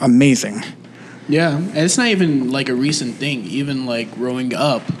are amazing. Yeah, and it's not even like a recent thing. Even like growing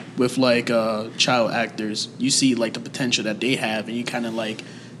up with like child actors, you see like the potential that they have, and you kind of like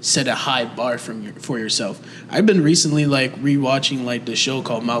set a high bar for yourself. I've been recently like rewatching like the show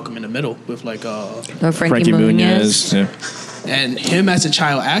called Malcolm in the Middle with like Frankie Muniz. Yeah. And him as a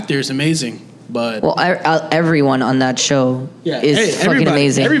child actor is amazing. But everyone on that show is fucking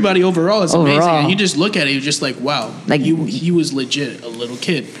amazing. Everybody overall is amazing. And you just look at it, you're just like, wow, like he was legit a little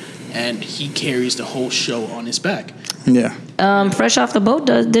kid, and he carries the whole show on his back. Yeah. Fresh Off the Boat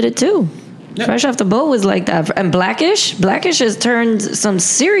did it too. Yep. Fresh Off the Boat was like that. And Blackish has turned some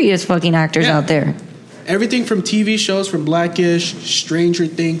serious fucking actors out there. Everything from TV shows, from Blackish, Stranger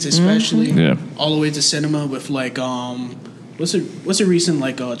Things especially, all the way to cinema with like what's a recent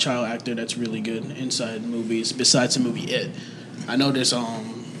like child actor that's really good inside movies besides the movie It? I know there's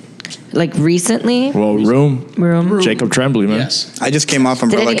like recently. Well, Room. Jacob Tremblay, man. Yes. I just came off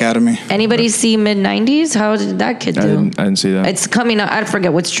Umbrella Academy. Anybody see Mid-90s? How did that kid do? I didn't see that. It's coming out. I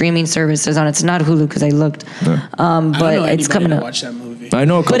forget what streaming service is on. It's not Hulu because I looked. Yeah. But it's coming up. Watch that movie. I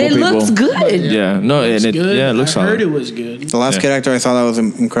know a couple people. But it looks good. Yeah. No, it looks solid. I heard it was good. The last kid actor I saw that was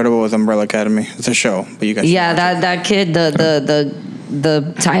incredible was Umbrella Academy. It's a show, but you guys. Yeah, that kid,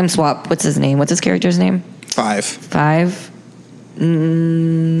 the time swap. What's his name? What's his character's name? Five.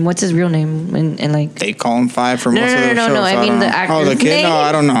 What's his real name? And like they call him Five for most of the show. No. I mean the actor's name. Oh, the kid? Name? No,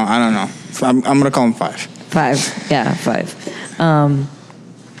 I don't know. So I'm gonna call him Five. Five.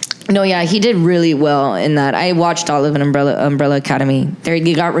 No, yeah, he did really well in that. I watched all of Umbrella Academy.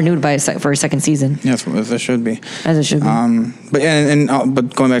 He got renewed for a second season. Yes, as it should be. As it should be. But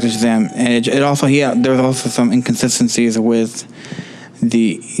going back to Shazam, and it also there was also some inconsistencies with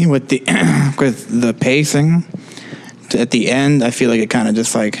the pacing. At the end, I feel like it kind of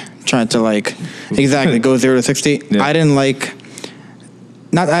just like tried to like exactly go 0 to 60. Yeah. I didn't like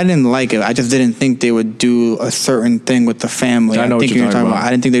it. I just didn't think they would do a certain thing with the family. I know what you're talking about. I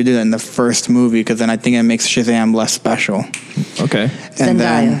didn't think they'd do that in the first movie because then I think it makes Shazam less special. Okay. And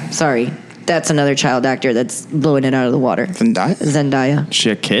Zendaya. Sorry. That's another child actor that's blowing it out of the water. Zendaya. Is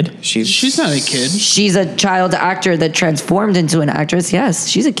she a kid? She's not a kid. She's a child actor that transformed into an actress. Yes,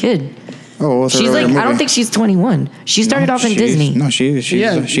 she's a kid. Oh, She's like, I don't think she's 21. She started off in Disney. No, she's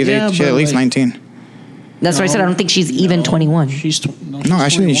at least 19. That's what I said. I don't think she's even 21. No,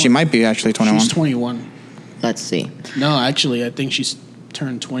 actually, she might be actually 21. She's 21. Let's see. No, actually, I think she's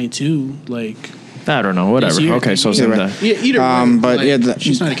turned 22. Like, I don't know. Whatever. Yes, Okay, so either way. Zendaya. yeah, either way. but like, yeah,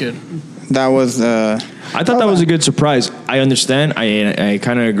 she's not a kid. That was. I thought that was a good surprise. I understand. I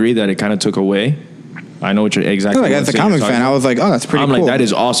kind of agree that it kind of took away. I know what you're exactly. Like as a comic fan, I was like, "Oh, that's pretty cool." I'm like, that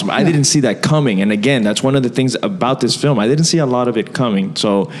is awesome. I didn't see that coming. And again, that's one of the things about this film. I didn't see a lot of it coming.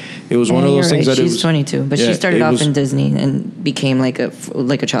 So it was one of those things that she's it was 22, but she started off in Disney and became like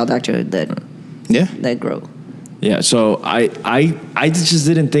a child actor that grew. Yeah, so I just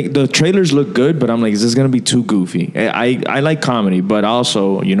didn't think the trailers look good, but I'm like, is this gonna be too goofy? I like comedy, but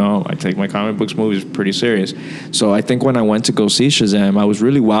also, I take my comic books movies pretty serious. So I think when I went to go see Shazam, I was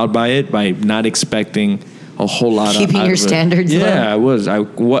really wowed by it, by not expecting a whole lot. Keeping your standards low. Yeah, I was.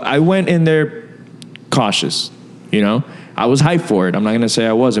 I went in there cautious. I was hyped for it. I'm not gonna say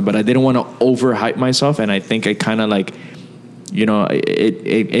I wasn't, but I didn't want to overhype myself, and I think I kind of like.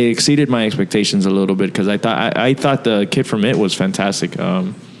 It exceeded my expectations a little bit because I thought the kid from It was fantastic.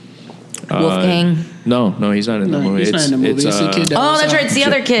 Wolfgang. No, he's not in the movie. He's not in the movie. It's the kid that was, that's right. It's the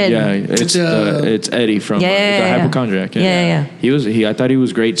other kid. Yeah, it's Eddie from the hypochondriac. Yeah. I thought he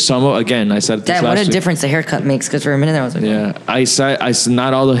was great. Again, I said this Dad, last what a week. difference the haircut makes. Because for a minute there I was like, Yeah, I said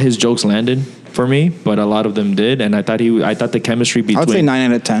not all of his jokes landed for me, but a lot of them did, and I thought the chemistry between. I would say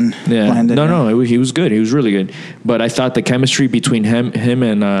 9 out of 10. Yeah, landed, he was good. He was really good. But I thought the chemistry between him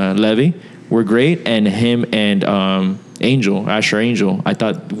and Levy were great, and him and Asher Angel. I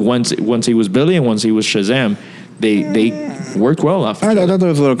thought once he was Billy and once he was Shazam, they worked well off. I thought there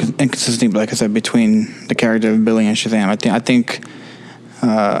was a little inconsistent, like I said, between the character of Billy and Shazam.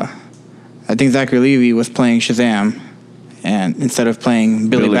 I think Zachary Levi was playing Shazam, and instead of playing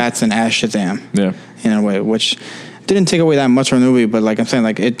Billy Batson as Shazam, in a way, which didn't take away that much from the movie. But like I'm saying,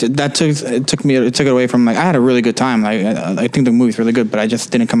 like it took it away from like I had a really good time. Like I think the movie's really good, but I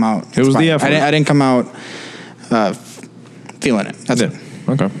just didn't come out. It was the effort. I didn't come out feeling it. That's it.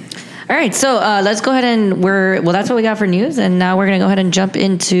 Okay. all right, so let's go ahead and that's what we got for news, and now we're gonna go ahead and jump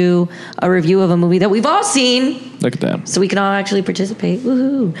into a review of a movie that we've all seen. Look at that. So we can all actually participate,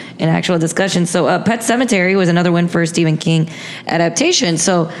 woohoo, in actual discussion. So Pet Semetary was another win for a Stephen King adaptation.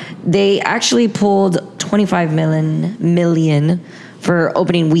 So they actually pulled $25 million for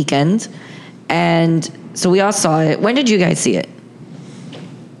opening weekend, and so we all saw it. When did you guys see it?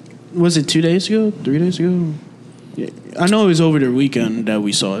 Was it 2 days ago? 3 days ago? Yeah. I know it was over the weekend that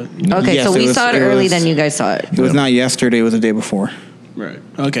we saw it. Okay, Yes, so we saw it early, was- then you guys saw it. It was not yesterday. It was the day before. Right.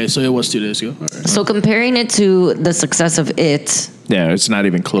 Okay, so it was 2 days ago. All right. So comparing it to the success of It, Yeah, it's not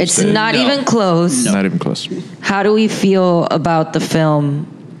even close. it's to not No. even close. Not even close. How do we feel about the film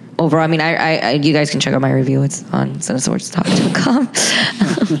overall? I mean, I you guys can check out my review. It's on cineswordstalk.com.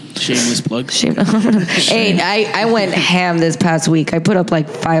 Shameless plug. Shame. Hey, I went ham this past week. I put up like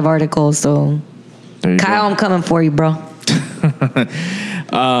 5 articles. So, There you Kyle, go. I'm coming for you, bro.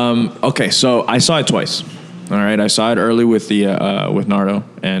 Okay, so I saw it twice. All right, I saw it early with with Nardo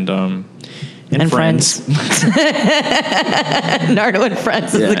and Friends. Nardo and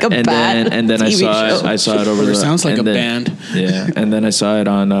Friends is like a bad and then TV show. I saw it over the. Sounds like and a then- band. Yeah, and then I saw it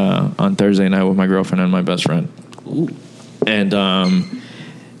on Thursday night with my girlfriend and my best friend. Ooh. And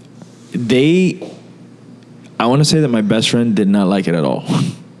I want to say that my best friend did not like it at all.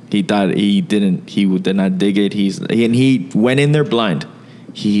 He did not dig it. He went in there blind.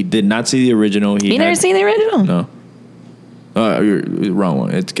 He did not see the original. You never seen the original? No. You're the wrong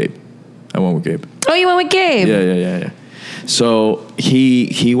one. It's Gabe. I went with Gabe. Oh, you went with Gabe. Yeah. So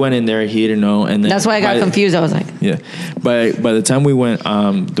he went in there. He didn't know, and then That's why I got confused. I was like, Yeah, by the time we went,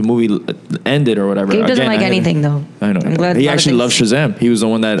 the movie ended or whatever. Gabe doesn't Again, like anything though. I know. I'm glad He a lot of actually loved things- Shazam. He was the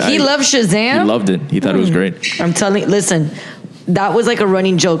one that He loved Shazam. He loved it. He thought it was great. I'm telling. Listen, that was like a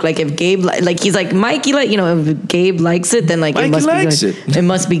running joke. Like if Gabe, he's like Mikey, if Gabe likes it, then like Mikey it must likes be good. it. It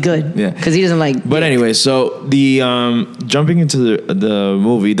must be good. Yeah. because he doesn't like. But anyway, so the jumping into the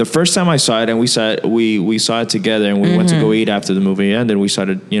movie, the first time I saw it, and we saw it together, and we went to go eat after the movie, and then we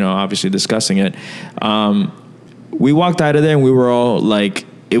started, obviously discussing it. We walked out of there, and we were all like,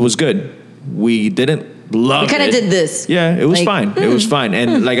 it was good. We didn't loved We kind it. of did this. Yeah, it was Like, fine. It was fine.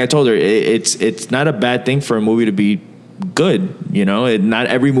 And like I told her, it's not a bad thing for a movie to be good. You know, not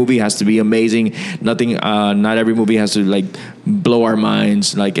every movie has to be amazing. Nothing. Not every movie has to like blow our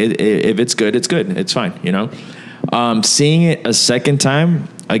minds. Like if it's good, it's good. It's fine. You know, seeing it a second time,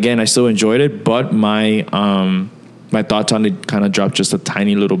 again, I still enjoyed it, but my thoughts on it kind of dropped just a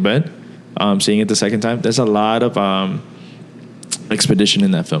tiny little bit. Seeing it the second time, there's a lot of expedition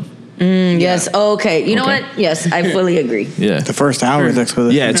in that film. Yes. Okay. You know Okay. what? Yes, I fully agree. Yeah. The first hour is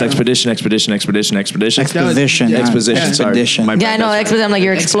exposition. Yeah, it's expedition. Exposition. Exposition. Expedition. Sorry. Yeah, I know. Exposition. I'm like,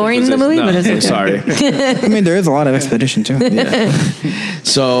 you're exploring the movie, No, but it's okay. sorry. I mean, there is a lot of expedition too.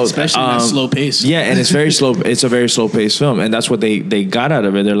 So Especially in that slow pace. Yeah, and it's very slow. It's a very slow paced film, and that's what they got out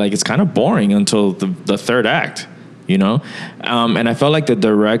of it. They're like, it's kind of boring until the third act. You know, and I felt like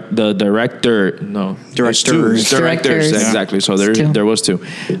directors, Directors. exactly. So there was two.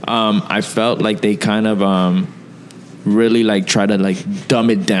 I felt like they kind of really like try to like dumb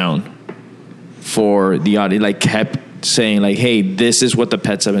it down for the audience. Like kept saying like, hey, this is what the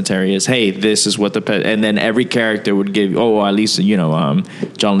Pet Semetary is. Hey, this is what the pet, and then every character would give. Oh, at least you know,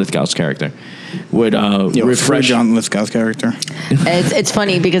 John Lithgow's character would refresh John Lithgow's character. It's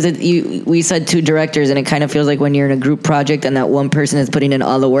funny because we said two directors, and it kind of feels like when you're in a group project and that one person is putting in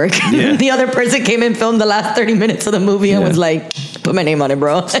all the work. Yeah. The other person came and filmed the last 30 minutes of the movie and Yeah. was like, put my name on it,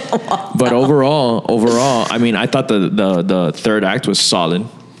 bro. But overall, I mean, I thought the third act was solid.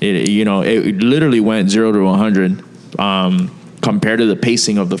 It literally went 0 to 100 compared to the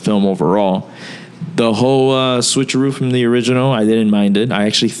pacing of the film overall. The whole switcheroo from the original, I didn't mind it. I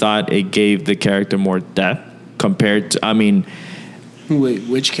actually thought it gave the character more depth compared to. I mean, Wait,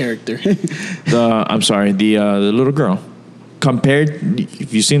 which character? the little girl. Compared,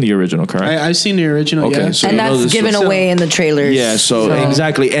 if you've seen the original, correct? I've seen the original. Okay, Yeah. so And that's given away in the trailers. Yeah, so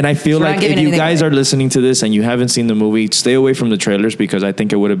exactly. And I feel So we're not like giving if you anything guys away. are listening to this and you haven't seen the movie, stay away from the trailers because I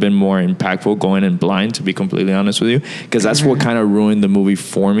think it would have been more impactful going in blind, to be completely honest with you. Because that's what kind of ruined the movie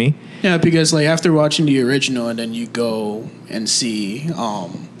for me. Yeah, because like after watching the original and then you go and see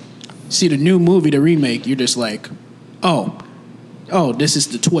the new movie, the remake, you're just like, oh, this is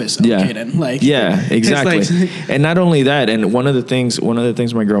the twist. Yeah. Okay, then like Yeah, it's exactly. like- And not only that, and one of the things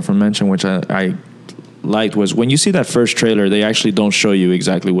my girlfriend mentioned, which I liked, was when you see that first trailer, they actually don't show you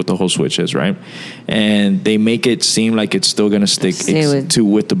exactly what the whole switch is, right? And they make it seem like it's still going to stick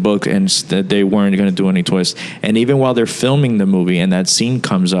with the book, and that they weren't going to do any twists. And even while they're filming the movie and that scene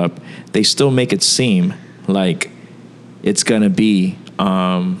comes up, they still make it seem like it's going to be,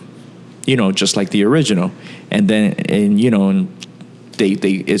 just like the original. And then,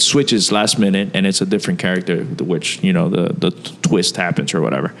 it switches last minute and it's a different character, which the twist happens or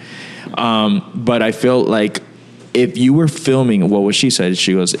whatever. But I felt like if you were filming, what she said,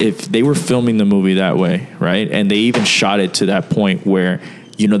 she goes, if they were filming the movie that way, right, and they even shot it to that point where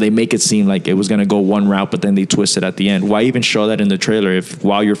they make it seem like it was going to go one route, but then they twist it at the end. Why even show that in the trailer if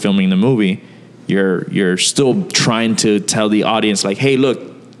while you're filming the movie, you're still trying to tell the audience like, hey, look,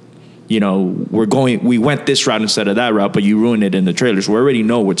 we went this route instead of that route, but you ruined it in the trailers. We already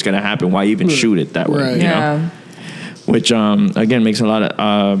know what's going to happen. Why even shoot it that way? Right. You know? Which, again, makes a lot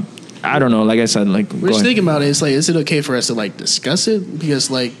of, I don't know. Like I said, like, We're just thinking about it. It's like, is it okay for us to like discuss it?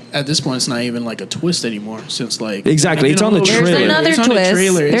 Because like at this point, it's not even like a twist anymore. Since like Exactly. It's on the There's trailer. another It's on the twist.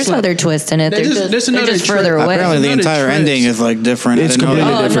 trailer. It's There's like- another twist in it. They're There's another just further twist. away. Apparently, the Another entire twist. ending is like different. It's I didn't know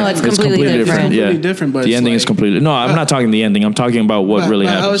completely that. Oh, no, different. it's completely different. Completely Yeah. different, but The it's ending is like- completely. No, I'm not talking the ending. I'm talking about what really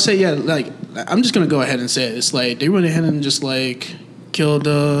But happened. I would say, yeah, like I'm just gonna go ahead and say it. It's like they went ahead and just like killed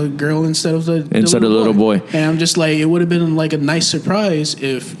the girl instead of the little boy. And I'm just like, it would have been like a nice surprise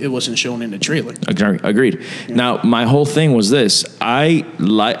if it wasn't shown in the trailer. Agreed. Now, my whole thing was this. I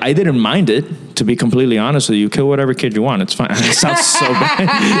didn't mind it, to be completely honest with you. Kill whatever kid you want. It's fine. It sounds so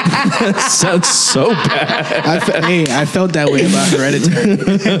bad. It sounds so bad. I felt that way about Hereditary.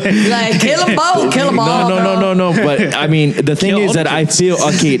 Like, kill them both. Kill them all. No. But, I mean, the thing Kill is all that the I feel,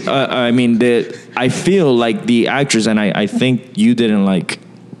 okay, I feel like the actress, and I think you didn't like,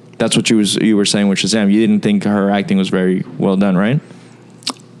 that's what you were saying with Shazam. You didn't think her acting was very well done, right?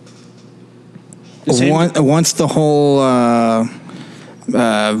 Once the whole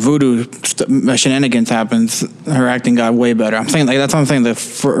voodoo shenanigans happens, her acting got way better. I'm saying, like, that's what I'm saying. That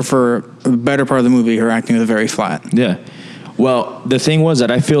for a better part of the movie, her acting was very flat. Yeah. Well, the thing was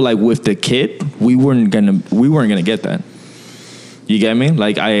that I feel like with the kid, we weren't gonna get that. You get me?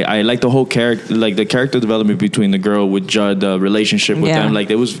 Like I like the whole character, like the character development between the girl with Judd, the relationship with them. Like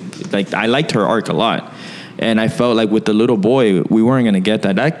it was like I liked her arc a lot. And I felt like with the little boy, we weren't going to get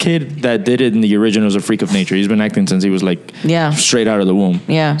that. That kid that did it in the original was a freak of nature. He's been acting since he was like straight out of the womb.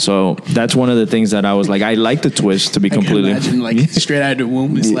 Yeah. So that's one of the things that I was like, I like the twist, to be completely. Imagine like straight out of the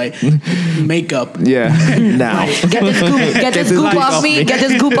womb, it's like makeup. Yeah. Now. Get this goop off me. Get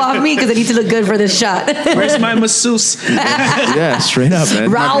this goop off me because I need to look good for this shot. Where's my masseuse? Yeah, straight up, man.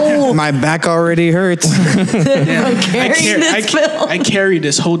 Raul. My back already hurts. I carry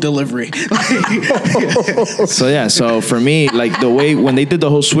this whole delivery. So yeah, so for me, like the way when they did the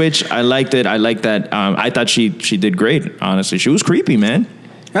whole switch, I liked it. I liked that. I thought she did great. Honestly, she was creepy, man.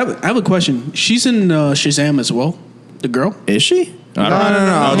 I have a question. She's in Shazam as well. The girl? Is she? No.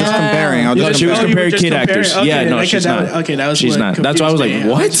 I was just comparing. She was comparing kid actors. Okay, yeah, no, she's not. Okay, that was she's not. That's why I was like,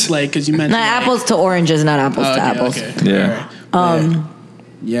 what? Like, because you mentioned Not apples to oranges, not apples to apples. Okay. Yeah.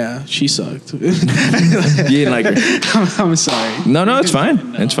 Yeah, she sucked. You didn't like her. I'm sorry. No, it's fine.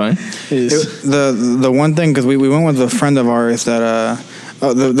 It's fine. The one thing, because we went with a friend of ours that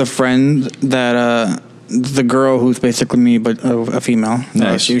the friend that the girl who's basically me but a female.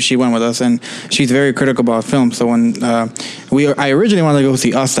 Nice. She went with us, and she's very critical about film. So when I originally wanted to go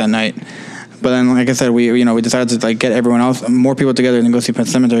see Us that night. But then, like I said, we decided to like get everyone else, more people together, and go see Pet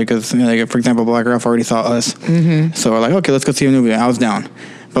Semetary because, like, for example, Black Ralph already saw Us, so we're like, okay, let's go see a movie. I was down,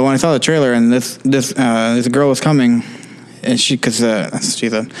 but when I saw the trailer and this girl was coming, and because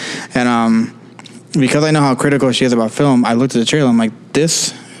she's a, and because I know how critical she is about film, I looked at the trailer. I'm like,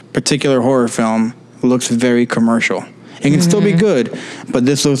 this particular horror film looks very commercial. It can still be good, but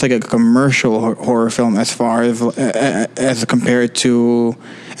this looks like a commercial horror film as far as compared to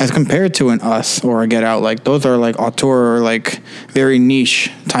an Us or a Get Out. Like, those are like auteur, like very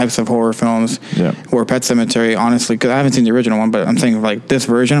niche types of horror films. Yeah. Or Pet Sematary, honestly, because I haven't seen the original one, but I'm saying like this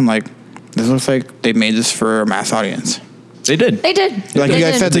version, I'm like, this looks like they made this for a mass audience. They did. They did. Like you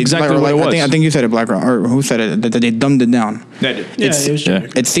guys said, That's exactly what it was. I think you said it, Black Rock, or who said it? That they dumbed it down. They did. Yeah, it was true.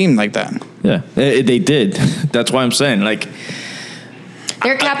 It seemed like that. Yeah, they did. That's why I'm saying, like,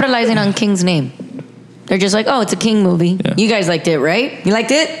 They're capitalizing on King's name. They're just like, oh, it's a King movie. Yeah. You guys liked it, right? You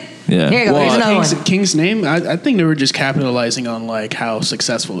liked it? Yeah. Here you go. Well, Here's another one. King's name. I think they were just capitalizing on like how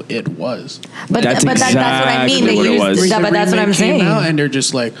successful it was. But That's that's what I mean. exactly They what it was. used, but that's what I'm Remake came saying. out and they're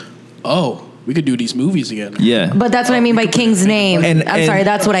just like, oh, we could do these movies again. yeah. But that's what I mean by King's name. I'm sorry,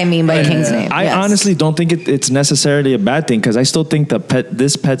 that's what I mean by King's name. I Yes. honestly don't think it's necessarily a bad thing, because I still think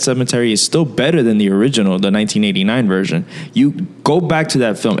this Pet Sematary is still better than the original, the 1989 version. You go back to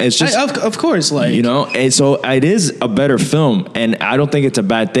that film. It's just, Of course, like, you know, and so it is a better film, and I don't think it's a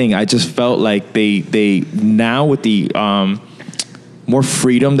bad thing. I just felt like they now with the more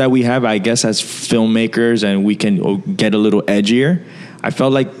freedom that we have, I guess, as filmmakers, and we can get a little edgier. I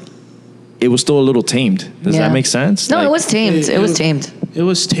felt like it was still a little tamed. Does that make sense? No, Like, it was tamed. It was tamed. It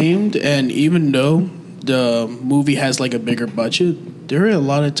was tamed, and even though the movie has like a bigger budget, there are a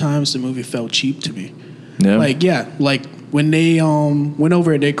lot of times the movie felt cheap to me. Yeah. Like when they went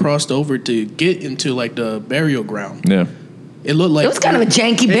over, they crossed over to get into like the burial ground. Yeah. It looked like It was kind of a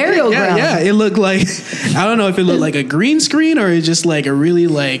janky burial ground. Yeah, it looked like, I don't know if it looked like a green screen or it's just like a really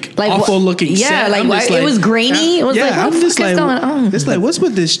like awful looking set. like, I'm just it was grainy. It was like, what the fuck is going on? It's like, what's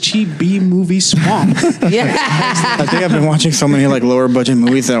with this cheap B movie swamp? Yeah. I think I've been watching so many like lower budget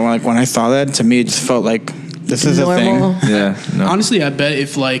movies that when I saw that, to me it just felt like this is Normal. a thing. Yeah. No. Honestly, I bet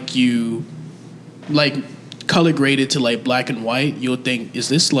if like you like color graded to like black and white, you'll think, is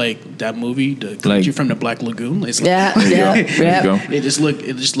this like that movie, The Creature from the Black Lagoon? It's like, Yeah. There you go. It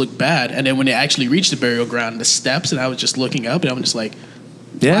just looked bad. And then when they actually reached the burial ground, the steps, and I was just looking up, and I was just like,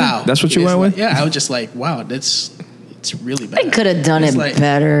 Yeah, wow, that's what you It's went like- with? Yeah, I was just like, wow, it's really bad. They could have done It's it like-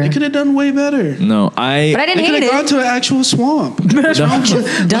 better. They could have done way better. No, But I They didn't could hate have gone it. to an actual swamp.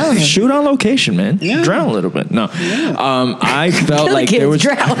 Just done. shoot on location, man. Yeah. Drown a little bit. No, I felt Kill like the there was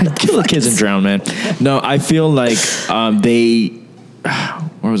kids, drown. kill the kids and drown, man. No, I feel like they.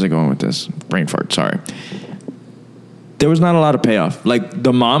 Where was I going with this? Brain fart. Sorry. There was not a lot of payoff. Like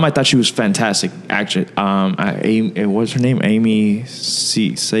the mom, I thought she was fantastic. Actually, what's her name? Amy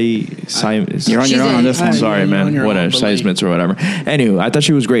You're on your own on this one. Sorry, You're on man. your Whatever, own, but like- Seismith or whatever. Anyway, I thought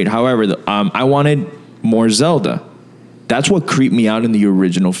she was great. However, I wanted more Zelda. That's what creeped me out in the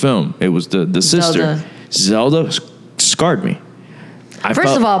original film. It was the sister. Zelda scarred me.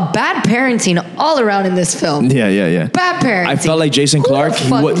 First of all, bad parenting all around in this film. Yeah. Bad parenting. I felt like Jason Clarke. Who the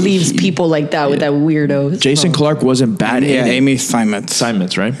fuck leaves people like that with that weirdo? Jason Clarke wasn't bad. Yeah, in it. Amy Simons.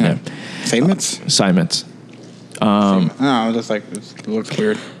 Simons, right? Yeah. Simons? Simons. No, just like it looks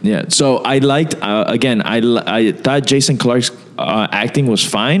weird. Yeah. So I liked again. I thought Jason Clarke's acting was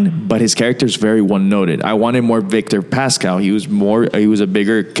fine, but his character is very one noted. I wanted more Victor Pascal. He was a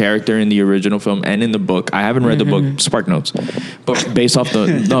bigger character in the original film and in the book. I haven't read the book Spark Notes, but based off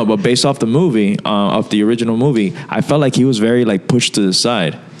the movie of the original movie, I felt like he was very like pushed to the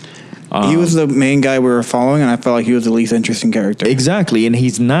side. He was the main guy we were following, and I felt like he was the least interesting character. Exactly, and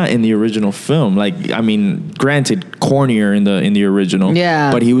he's not in the original film. Like, I mean, granted, cornier in the original,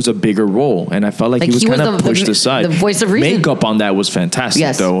 but he was a bigger role, and I felt like he was kind of pushed aside. The voice of reason. Makeup on that was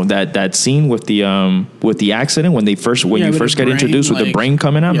fantastic, though. That scene with the accident when you first get introduced with the brain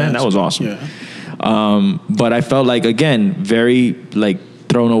coming out, man, that was awesome. Yeah. But I felt like again very like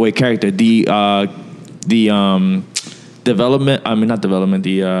thrown away character. The development. I mean, not development.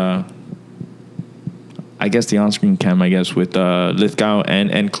 I guess the on-screen cam, with Lithgow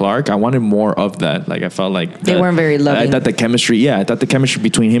and Clark, I wanted more of that. Like I felt like they weren't very loving. I thought the chemistry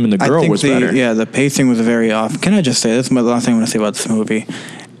between him and the girl was better. Yeah, the pacing was very off. Can I just say this? Is my last thing I want to say about this movie.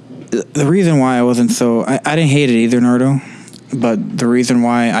 The reason why I wasn't I didn't hate it either, Nardo. But the reason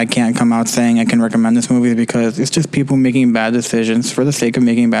why I can't come out saying I can recommend this movie is because it's just people making bad decisions for the sake of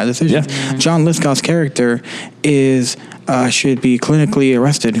making bad decisions. Yeah. Mm-hmm. John Lithgow's character should be clinically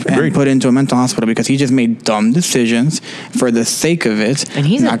arrested and put into a mental hospital because he just made dumb decisions for the sake of it. And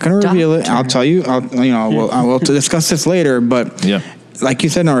he's not going to reveal it. I'll tell you. We'll discuss this later. But like you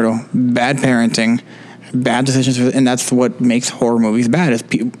said, Nardo, bad parenting, bad decisions, and that's what makes horror movies bad. Is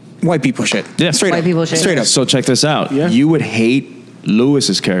white people shit. Yeah, straight up. So check this out. Yeah. You would hate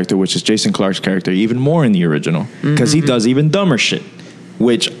Lewis's character, which is Jason Clarke's character, even more in the original because he does even dumber shit.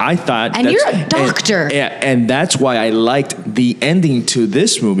 Which I thought, and you're a doctor, and that's why I liked the ending to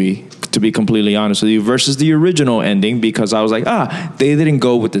this movie. To be completely honest with you, versus the original ending, because I was like, they didn't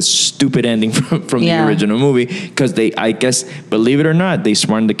go with this stupid ending from the original movie because I guess, believe it or not, they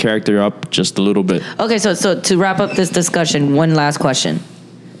smartened the character up just a little bit. Okay, so to wrap up this discussion, one last question.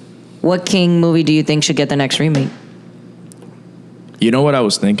 What King movie do you think should get the next remake? You know what I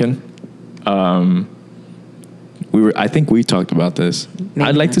was thinking? I think we talked about this. Maybe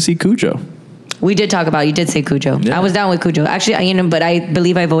I'd like to see Cujo. We did talk about. You did say Cujo. Yeah. I was down with Cujo. Actually, but I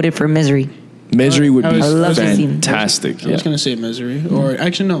believe I voted for Misery. Misery would be fantastic. I was going to say Misery, or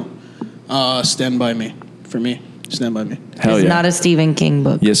actually no, Stand By Me for me. Stand By Me. It's not a Stephen King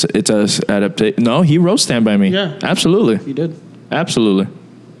book. Yes, it's a adaptation. No, he wrote Stand By Me. Yeah, absolutely. He did. Absolutely.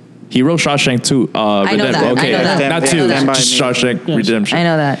 He wrote Shawshank 2. I know that. Okay, I know that. Not 2. Just Shawshank Redemption. I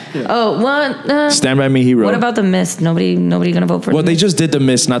know that. Yeah. Oh, what? Stand By Me, he wrote. What about The Mist? Nobody gonna vote for. Well, they just did The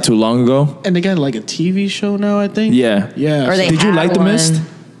Mist not too long ago, and they got like a TV show now, I think. Yeah. Or did you like The Mist?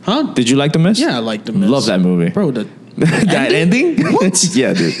 Huh? Did you like The Mist? Yeah, I liked The Mist. Love that movie, bro. That ending? What?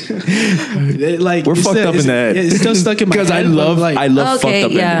 Yeah, dude. We're fucked up in that. It's still stuck in my head. Because I love fucked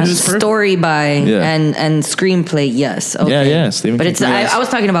up endings. Story by and screenplay, yes. Okay. Yeah, Stephen But King. it's I was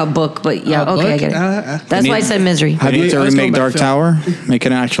talking about book, but okay, I get it. That's why I said Misery. Have you to remake Dark Tower? Make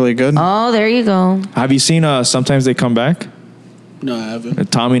it actually good? Oh, there you go. Have you seen Sometimes They Come Back? No, I haven't.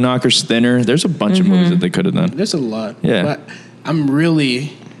 Tommy Knocker's Thinner. There's a bunch of movies that they could have done. There's a lot. Yeah. But I'm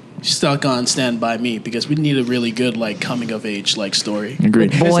really stuck on Stand By Me because we need a really good coming of age story. Agreed.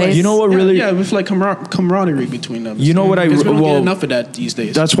 Boys. You know what really? Yeah, with camaraderie between them. You know what we don't get enough of that these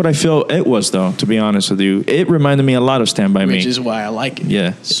days. That's what I feel it was, though. To be honest with you, it reminded me a lot of Stand By Me, which is why I like it.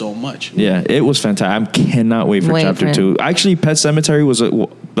 Yeah. So much. Yeah, it was fantastic. I cannot wait for Chapter 2. Actually, Pet Semetary was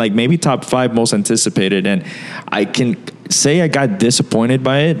maybe top 5 most anticipated, and I can say I got disappointed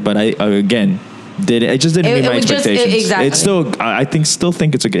by it, but it just didn't meet my expectations. Exactly. It's still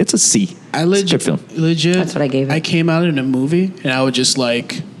think it's a C. It's a good film. Legit. That's what I gave it. I came out in a movie and I was just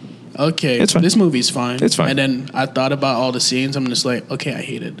like, okay, it's fine. This movie's fine. It's fine. And then I thought about all the scenes. I'm just like, okay, I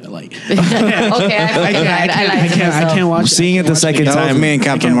hate it. I can't watch it. Seeing it the second time. That was me and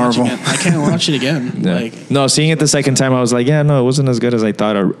Captain Marvel. I can't watch it again. Yeah. No, seeing it the second time, I was like, it wasn't as good as I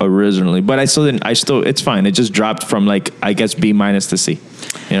thought originally. But it's fine. It just dropped from B- to C.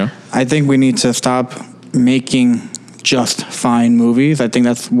 You know? I think we need to stop making just fine movies. I think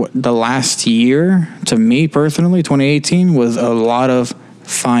that's what the last year, to me personally, 2018, was a lot of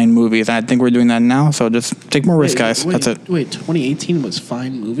fine movies. I think we're doing that now, so just take more risks, guys. That's it. Wait, 2018 was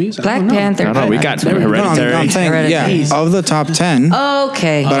fine movies? Black Panther. I don't know. We got Hereditary. No, I'm saying, Hereditary. of the top 10.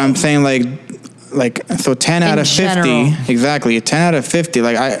 Okay. But I'm saying so 10 out of 50. General. Exactly. 10 out of 50.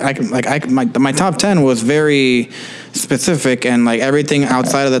 My top 10 was very specific, and everything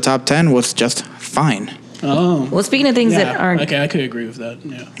outside of the top 10 was just fine. Oh. Well, speaking of things that aren't... Okay, I could agree with that.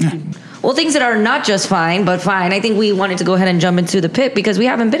 Yeah. Well, things that are not just fine, but fine. I think we wanted to go ahead and jump into the pit because we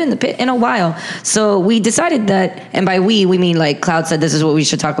haven't been in the pit in a while. So we decided that, and by we mean like Cloud said this is what we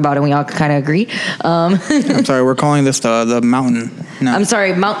should talk about, and we all kind of agree. I'm sorry, we're calling this the mountain. No. I'm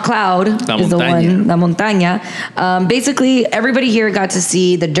sorry, Mount Cloud is the one, La Montaña. Basically, everybody here got to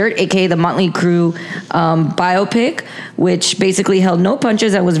see The Dirt, aka the Motley Crue biopic, which basically held no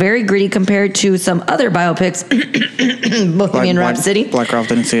punches and was very gritty compared to some other biopics. Bohemian Rhapsody. Blackcroft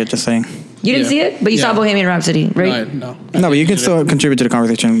didn't see it, just saying. You didn't see it? But you saw Bohemian Rhapsody, right? No. No, but you can still contribute to the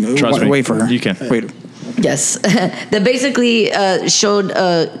conversation. Trust me. Wait for her. You can. Wait. Yes. That basically showed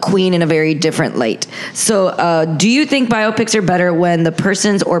Queen in a very different light. So do you think biopics are better when the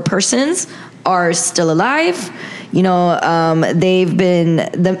persons are still alive? You know, they've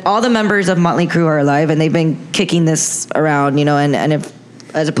been, all the members of Motley Crue are alive, and they've been kicking this around, you know, and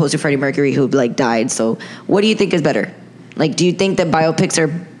if, as opposed to Freddie Mercury, who like died. So what do you think is better? Like, do you think that biopics are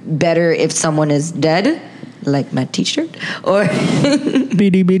better if someone is dead, like my t-shirt, or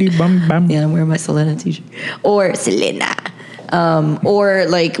Beady beady bum bum. yeah, I'm wearing my Selena t-shirt, or Selena, or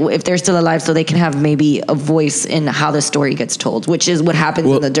like if they're still alive, so they can have maybe a voice in how the story gets told, which is what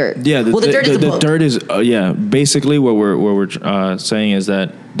happens in The Dirt. Yeah, the Dirt is the book. Dirt is basically what we're saying is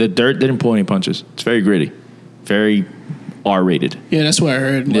that The Dirt didn't pull any punches. It's very gritty, very R-rated. Yeah, that's what I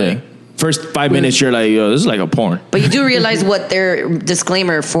heard. Yeah. First 5 minutes, you're like, yo, this is like a porn. But you do realize what their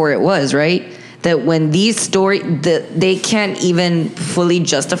disclaimer for it was, right? That when these they can't even fully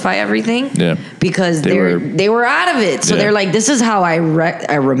justify everything, because they were out of it. So they're like, this is how I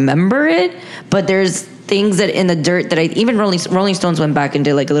remember it. But there's things that in The Dirt that even Rolling Stones went back and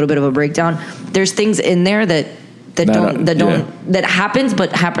did like a little bit of a breakdown. There's things in there that happens,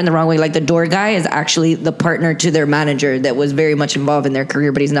 but happen the wrong way. Like the door guy is actually the partner to their manager that was very much involved in their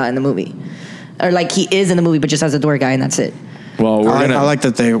career, but he's not in the movie, or like he is in the movie, but just as a door guy, and that's it. Well, I like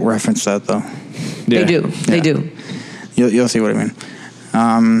that they reference that though. They do. You'll see what I mean.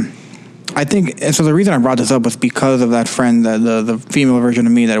 I think so. The reason I brought this up was because of that friend, the female version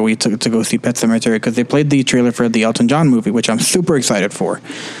of me that we took to go see Pet Semetary, because they played the trailer for the Elton John movie, which I'm super excited for.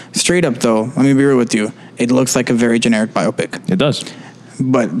 Straight up though, let me be real with you, it looks like a very generic biopic. It does.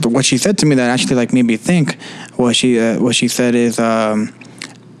 But what she said to me that actually like made me think, what she said is,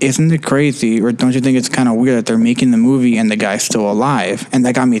 isn't it crazy, or don't you think it's kind of weird that they're making the movie and the guy's still alive? And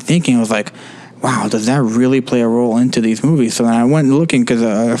that got me thinking. I was like, wow, does that really play a role into these movies? So then I went looking, because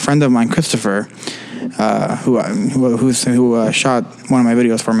a friend of mine, Christopher, who shot one of my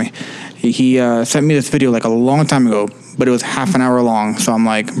videos for me, he sent me this video like a long time ago, but it was half an hour long. So I'm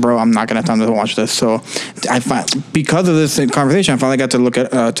like, bro, I'm not gonna have time to watch this. So because of this conversation, I finally got to look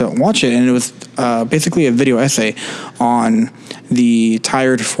at to watch it, and it was basically a video essay on the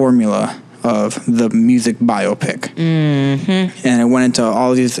tired formula of the music biopic. Mm-hmm. And it went into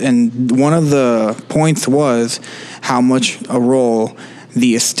all these, and one of the points was how much a role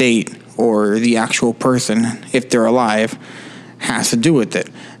the estate or the actual person, if they're alive, has to do with it.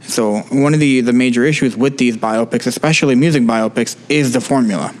 So one of the major issues with these biopics, especially music biopics, is the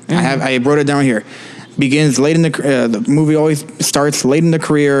formula. Mm-hmm. I wrote it down here. Begins late in the movie always starts late in the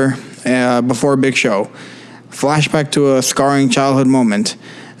career, before a big show. Flashback to a scarring childhood moment.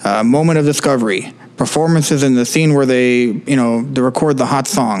 Moment of discovery, performances in the scene where they record the hot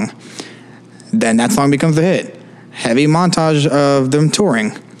song. Then that song becomes a hit. Heavy montage of them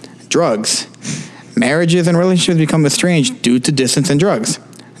touring. Drugs. Marriages and relationships become estranged due to distance and drugs.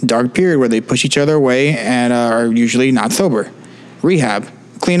 Dark period where they push each other away and are usually not sober. Rehab.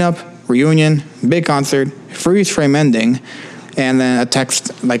 Cleanup. Reunion. Big concert. Freeze frame ending. And then a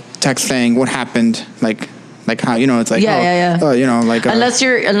text saying what happened, like how, it's like, oh, unless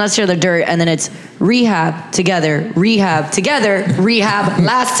you're The Dirt, and then it's rehab together, rehab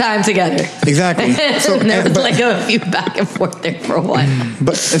last time together. Exactly. So there was like a few back and forth there for a while.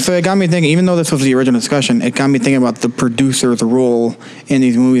 But so it got me thinking, even though this was the original discussion, it got me thinking about the producer's role in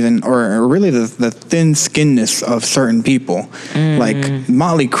these movies, and or really the thin skinness of certain people. Like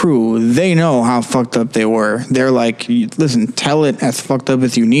Motley Crue, they know how fucked up they were. They're like, listen, tell it as fucked up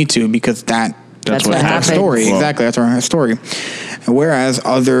as you need to, because that's what happened. Story. Well, exactly, that's our story. Whereas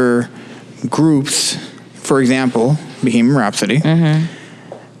other groups, for example, Bohemian Rhapsody,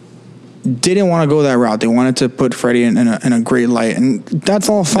 didn't want to go that route. They wanted to put Freddie in a great light, and that's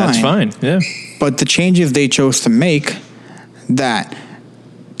all fine. That's fine, yeah. But the changes they chose to make that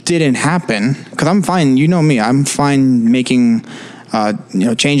didn't happen, because I'm fine. You know me, I'm fine making,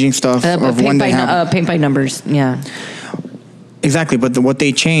 changing stuff of when they happen. Paint by numbers, yeah. Exactly, but what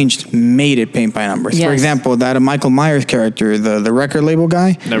they changed made it paint by numbers. Yes. For example, that of Michael Myers character, the record label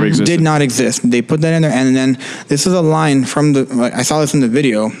guy, Never existed. did not exist. They put that in there, and then this is a line from I saw this in the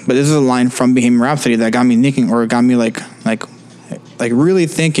video, but this is a line from Bohemian Rhapsody that got me thinking, or got me like really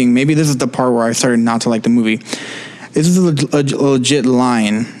thinking. Maybe this is the part where I started not to like the movie. This is a legit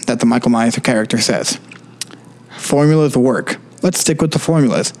line that the Michael Myers character says. Formulas work. Let's stick with the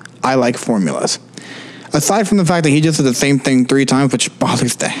formulas. I like formulas. Aside from the fact that he just did the same thing 3 times, which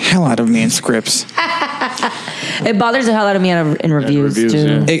bothers the hell out of me in scripts. It bothers the hell out of me in reviews too.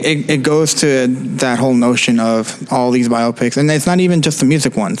 Yeah. It goes to that whole notion of all these biopics, and it's not even just the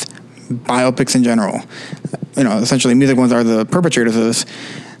music ones. Biopics in general. Essentially music ones are the perpetrators of this,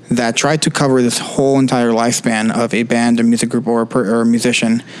 that try to cover this whole entire lifespan of a band, a music group, or a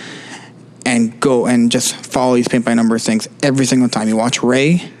musician, and go and just follow these paint by numbers things every single time. You watch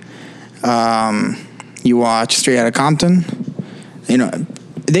Ray, you watch Straight Outta Compton,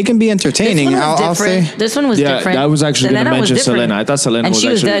 they can be entertaining. This one was I'll say. different. This one was different. I was actually going to Selena was mention different. Selena. I thought Selena and was she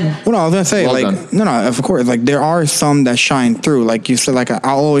was actually dead. Well, no, I was gonna say, Well done. of course, there are some that shine through. Like you said,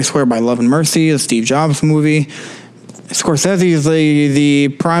 I'll Always Swear by Love and Mercy, the Steve Jobs movie. Scorsese is the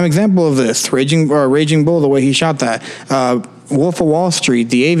prime example of this. Raging Bull, the way he shot that. Wolf of Wall Street,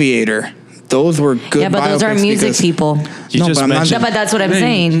 The Aviator. Those were good. Yeah, but those are biopics music because- people. You No, just but I'm not- mentioned. No, but that's what I'm Hey,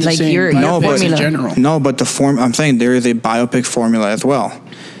 saying. just Like saying your biopics formula. in general. No, but I'm saying there is a biopic formula as well.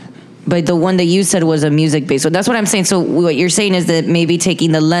 But the one that you said was a music based. So that's what I'm saying. So what you're saying is that maybe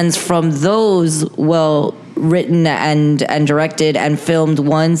taking the lens from those well written and directed and filmed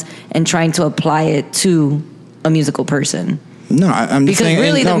ones and trying to apply it to a musical person. No, I'm just Because saying.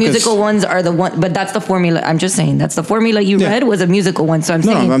 really, no, the 'cause- musical ones are the one. But that's the formula. I'm just saying that's the formula you Yeah. read was a musical one. So I'm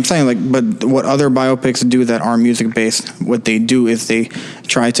No, saying I'm saying but what other biopics do that are music based? What they do is they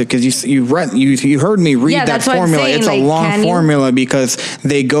try to, because you heard me read Yeah, that that's what I'm formula. saying, It's a like, long can you- formula because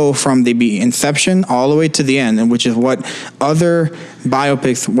they go from the inception all the way to the end, and which is what other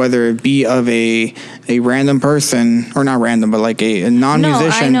biopics, whether it be of a random person or not random, but like a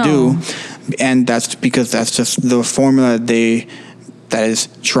non-musician know. do, and that's because that's just the formula that is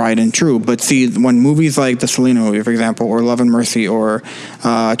tried and true. But see, when movies like the Selena movie, for example, or Love and Mercy, or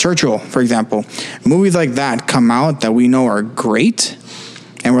Churchill, for example, movies like that come out that we know are great,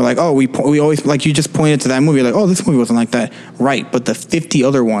 and we're like, oh, we always, like you just pointed to that movie, like, oh, this movie wasn't like that, right? But the 50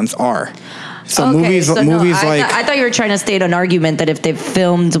 other ones are. So Okay, movies so I thought you were trying to state an argument that if they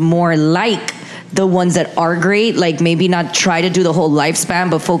filmed more like the ones that are great, like maybe not try to do the whole lifespan,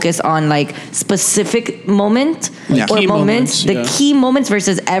 but focus on like specific moment Yeah. or Key moments, moments, the yeah. key moments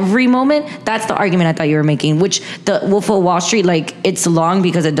versus every moment. That's the argument I thought you were making, which the Wolf of Wall Street, like it's long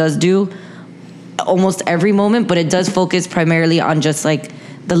because it does do almost every moment, but it does focus primarily on just like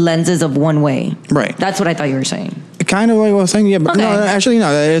the lenses of one way. Right. That's what I thought you were saying. kind of like I was saying, yeah, but Okay. no, actually, no,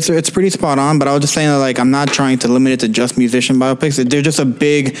 it's pretty spot on. But I was just saying that, like, I'm not trying to limit it to just musician biopics. They're just a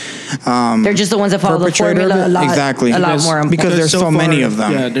big They're just the ones that follow the perpetrator formula a of it. lot, Exactly. a lot Because- more. because there's so many of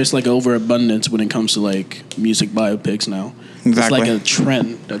them. Yeah, there's like overabundance when it comes to like music biopics now. Exactly. It's like a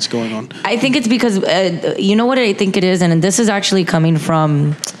trend that's going on. I think it's because you know what I think it is, and this is actually coming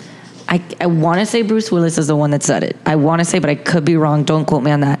from. I want to say Bruce Willis is the one that said it. I want to say, but I could be wrong. Don't quote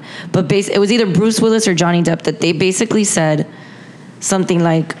me on that. But it was either Bruce Willis or Johnny Depp that they basically said something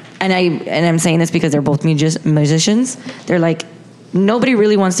like, and I'm saying this because they're both musicians. They're like, nobody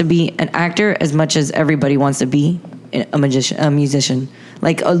really wants to be an actor as much as everybody wants to be a musician.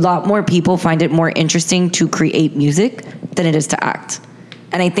 Like a lot more people find it more interesting to create music than it is to act.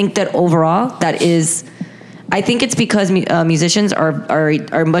 And I think that overall, that is. I think it's because musicians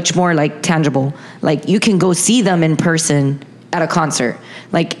are much more like tangible. Like you can go see them in person at a concert.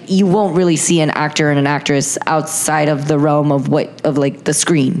 Like you won't really see an actor and an actress outside of the realm of like the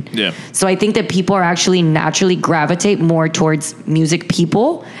screen. Yeah. So I think that people are actually naturally gravitate more towards music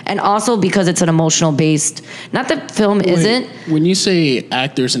people, and also because it's an emotional based. Not that film isn't. When you say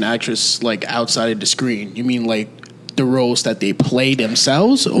actors and actresses like outside of the screen, you mean like the roles that they play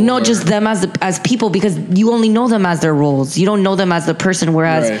themselves? Or? No, just them as people, because you only know them as their roles. You don't know them as the person.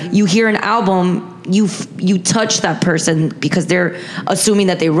 Whereas Right. you hear an album, you touch that person because they're assuming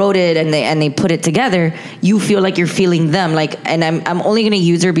that they wrote it and they put it together. You feel like you're feeling them. Like, and I'm only gonna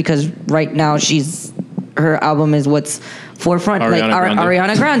use her because right now her album is what's forefront,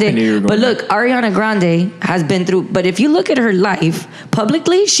 Ariana Grande. I knew you were going But there. look, Ariana Grande has been through. But if you look at her life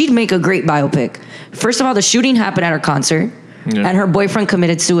publicly, she'd make a great biopic. First of all, the shooting happened at her concert, Yeah. and her boyfriend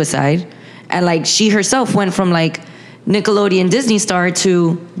committed suicide, and like she herself went from like Nickelodeon Disney star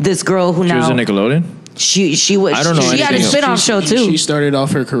to this girl who She now was in Nickelodeon? She was. I don't know She had a anything spin-off show too. She started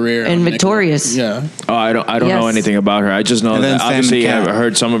off her career in on Victorious. Yeah. Oh, I don't know Yes. anything about her. I just know And then that Sam obviously and I've Cat.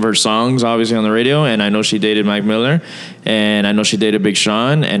 heard some of her songs obviously on the radio, and I know she dated Mac Miller, and I know she dated Big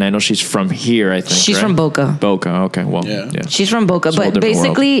Sean, and I know she's from here. I think She's right? from Boca. Boca. Okay. Well. Yeah. Yeah. She's from Boca, It's a whole but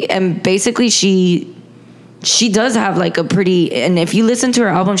different basically she does have like a pretty, and if you listen to her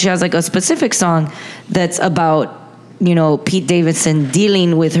album, she has like a specific song that's about, you know, Pete Davidson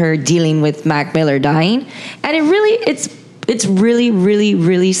dealing with Mac Miller dying, and it's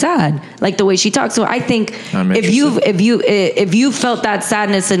really sad, like the way she talks. So I think I'm if you felt that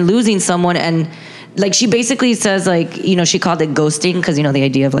sadness in losing someone, and like she basically says, like, you know, she called it ghosting because, you know, the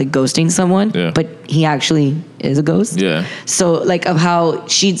idea of like ghosting someone, Yeah. but he actually is a ghost. Yeah. So like of how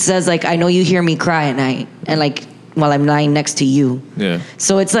she says, like, I know you hear me cry at night, and like while I'm lying next to you. Yeah.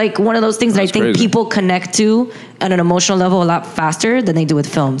 So it's like one of those things that I That's think crazy. people connect to on an emotional level a lot faster than they do with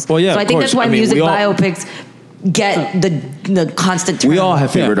films. Well, yeah, So I of think course. that's why I mean, music we all- biopics get the constant. We turn. all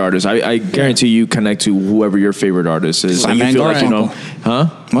have favorite artists. I guarantee you connect to whoever your favorite artist is. Simon And you feel and like, you know, Garfunkel. huh?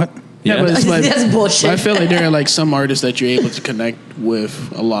 What? Yeah, but it's like, That's bullshit. I feel like there are like some artists that you're able to connect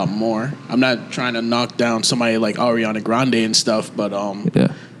with a lot more. I'm not trying to knock down somebody like Ariana Grande and stuff, but Yeah.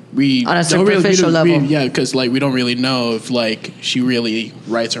 we On a don't really, superficial level. yeah, because like we don't really know if like she really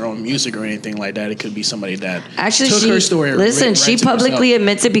writes her own music or anything like that. It could be somebody that Actually, took her story. and listen, writes she it publicly herself.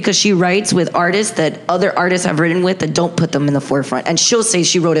 admits it because she writes with artists that other artists have written with that don't put them in the forefront, and she'll say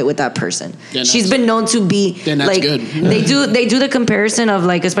she wrote it with that person. Then She's that's- been known to be then that's like good. they do the comparison of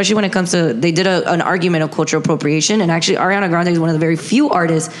like, especially when it comes to, they did an argument of cultural appropriation, and actually Ariana Grande is one of the very few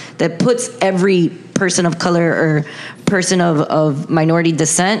artists that puts every person of color or person of minority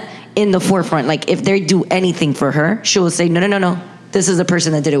descent in the forefront. Like if they do anything for her, she will say, no, this is the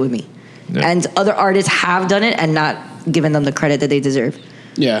person that did it with me. Yeah. And other artists have done it and not given them the credit that they deserve.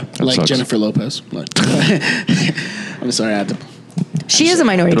 Yeah, like sucks. Jennifer Lopez. Like, I'm sorry, I had to. She is a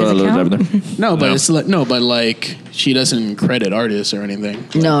minority. Throw Does that it little count? jab there. No, but it's like but like she doesn't credit artists or anything.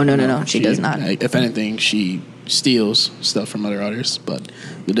 Like, No. She does not. Like, if anything, she steals stuff from other artists, but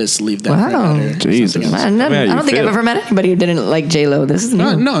we just leave that for Wow. another. Jesus. something else. Man, Yeah, I you don't think I've feel. ever met anybody who didn't like J-Lo. This is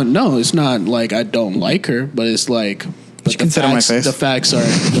new. No, it's not like I don't like her, but it's like but She can sit on my face. the facts are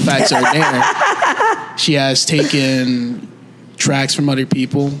there. She has taken tracks from other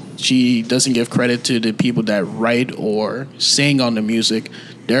people. She doesn't give credit to the people that write or sing on the music.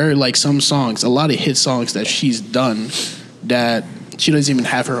 There are like some songs, a lot of hit songs that she's done that she doesn't even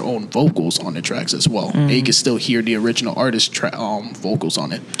have her own vocals on the tracks as well. And you can still hear the original artist vocals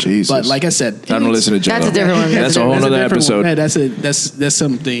on it. Jesus. But like I said, I don't listen to J-Lo. That's a different one. That's a whole that's a nother different one. episode. Yeah, that's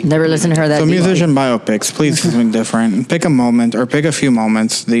something. Never listened to her that So deep. musician biopics, please do something different. Pick a moment or pick a few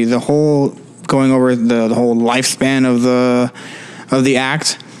moments. The whole going over the whole lifespan of the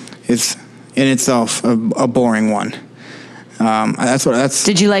act is in itself a boring one. That's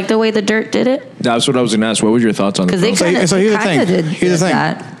Did you like the way The Dirt did it? That's what I was going to ask. What was your thoughts on the Because they film? kind of so here's the thing. did Here's the thing.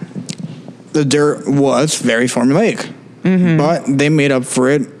 that. The Dirt was very formulaic, but they made up for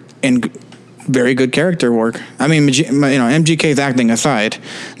it in very good character work. I mean, MGK's acting aside,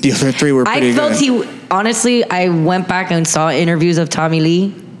 the other three were pretty I felt good. honestly, I went back and saw interviews of Tommy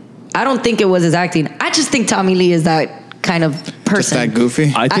Lee. I don't think it was his acting. I just think Tommy Lee is that kind of person. Just that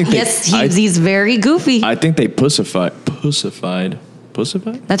goofy. I think he's very goofy. I think they pussified.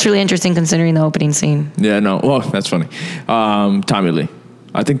 That's really interesting considering the opening scene. Yeah, no. Well, that's funny. Tommy Lee.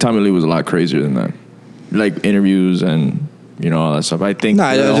 I think Tommy Lee was a lot crazier than that. Like interviews and all that stuff. I think. No,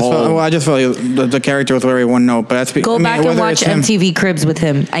 I just felt the character was very one note. But that's Go back and whether watch it's him- MTV Cribs with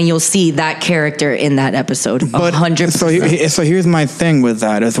him, and you'll see that character in that episode. But 100%. so here's my thing with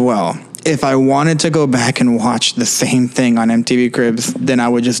that as well. If I wanted to go back and watch the same thing on MTV Cribs, then I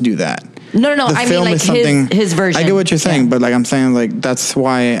would just do that. No. The I mean, film like is something- his version. I get what you're saying, Yeah. but like I'm saying, like that's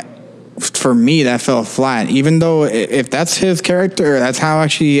why for me that fell flat. Even though if that's his character, or that's how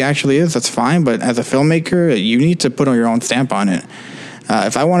he actually is, that's fine. But as a filmmaker, you need to put your own stamp on it.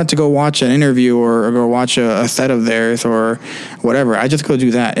 If I wanted to go watch an interview or go watch a set of theirs or whatever, I just go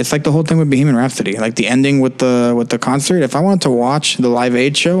do that. It's like the whole thing with Bohemian Rhapsody, like the ending with the concert. If I wanted to watch the Live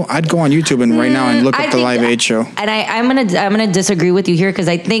Aid show, I'd go on YouTube and right now and look I up the think Live Aid show. And I'm gonna disagree with you here because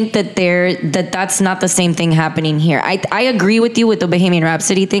I think that that's not the same thing happening here. I agree with you with the Bohemian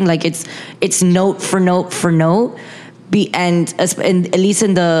Rhapsody thing. Like it's note for note for note, and at least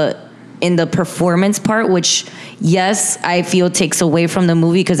in the performance part, which yes, I feel takes away from the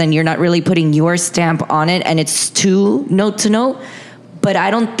movie because then you're not really putting your stamp on it and it's too note to note. But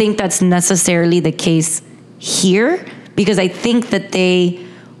I don't think that's necessarily the case here because I think that they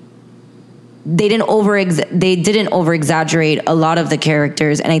they didn't over exaggerate a lot of the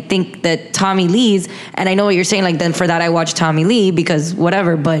characters. And I think that Tommy Lee's, and I know what you're saying, like, then for that I watched Tommy Lee because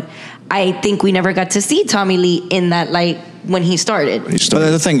whatever, but I think we never got to see Tommy Lee in that light when he started.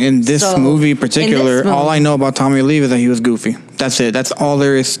 But the thing, in this movie in particular, all I know about Tommy Lee is that he was goofy. That's it. That's all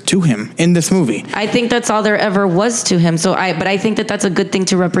there is to him in this movie. I think that's all there ever was to him. But I think that that's a good thing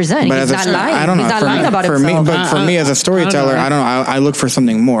to represent. But He's not lying. I don't know. He's not lying about himself. For me as a storyteller, I don't know. I look for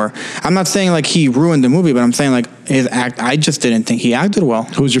something more. I'm not saying like he ruined the movie, but I'm saying like his act. I just didn't think he acted well.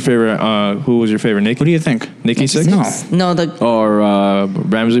 Who was your favorite Nikki? What do you think? Nikki Sixx? No. Or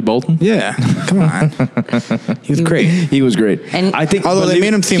Ramsey Bolton? Yeah. Come on. He was great. He was great. And I think, although they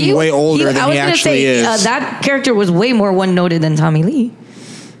made him seem way older than he actually is. That character was way more one-noted than Tommy Lee.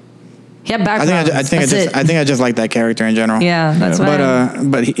 He had background. I think I just like that character in general. Yeah, that's why.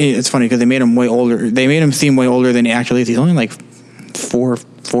 But it's funny because they made him way older. They made him seem way older than he actually is. He's only like 4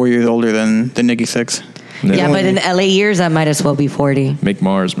 years older than Nikki Sixx. Yeah, but in LA years, that might as well be 40. Make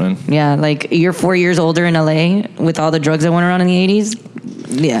Mars, man. Yeah, like you're 4 years older in LA with all the drugs that went around in the 80s.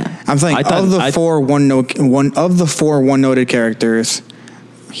 Yeah, I'm saying of the four one-noted characters,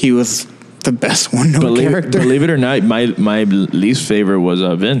 he was the best one-note character. Believe it or not, my least favorite was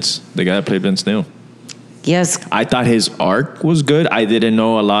Vince, the guy that played Vince Neil. Yes. I thought his arc was good. I didn't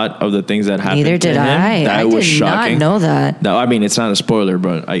know a lot of the things that happened. Neither did I. That was shocking. I did not know that. No, I mean, it's not a spoiler,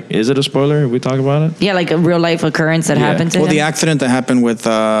 but is it a spoiler if we talk about it? Yeah, like a real life occurrence that happened to him. Well, the accident that happened with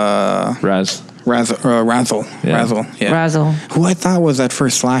Razzle. Yeah. Razzle. Who I thought was at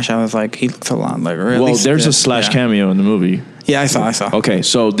first Slash. I was like, he looks a lot like. Well, there's a Slash cameo in the movie. Yeah, I saw. Okay,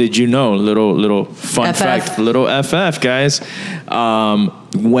 so did you know, little fun fact, little FF, guys,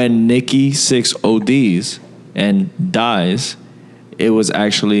 when Nikki Sixx ODs and dies, it was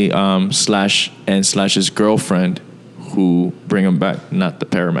actually Slash and Slash's girlfriend who bring him back, not the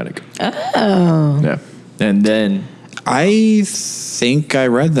paramedic. Oh. Yeah. And then I think I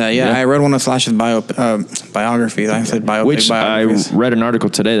read that. Yeah, I read one of Slash's biographies. I said which biographies. I read an article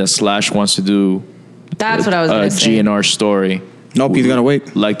today that Slash wants to do. That's what I was going to say. GNR story. Nope, he's got to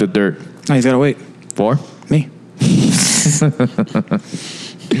wait. Like the dirt. No, he's got to wait. For? Me.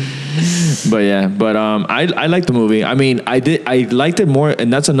 But I liked the movie. I mean, I liked it more,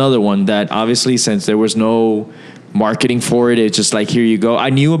 and that's another one that obviously, since there was no marketing for it, it's just like, here you go. I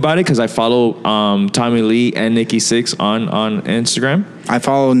knew about it because I follow Tommy Lee and Nikki Sixx on Instagram. I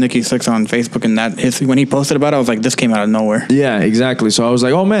follow Nikki Sixx on Facebook, and when he posted about it, I was like, this came out of nowhere. Yeah, exactly. So I was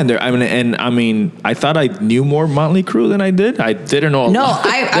like, oh man, I thought I knew more Motley Crue than I did. I didn't know.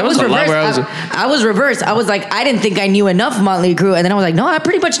 I was reversed. I was reversed. I was like, I didn't think I knew enough Motley Crue, and then I was like, no, I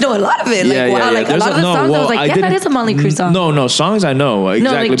pretty much know a lot of it. Like, a lot of the songs, I was like, that is a Motley Crue song. No, songs I know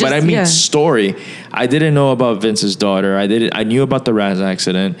exactly, but I mean story. I didn't know about Vince's daughter. I knew about the Raz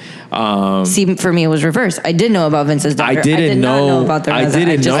accident. See, for me, it was reversed. I did know about Vince's daughter. I did not know about the Raz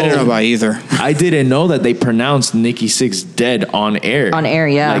accident. I didn't know about either. I didn't know that they pronounced Nikki Sixx dead on air. On air,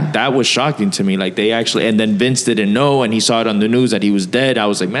 yeah. Like, that was shocking to me. Like, they actually, and then Vince didn't know, and he saw it on the news that he was dead. I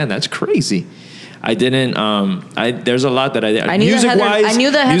was like, man, that's crazy. I didn't. There's a lot that I did. I knew the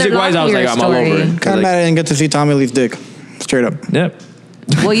Heather Locklear I was like, I'm all over it. Kind of mad I didn't get to see Tommy Lee's dick. Straight up. Yep.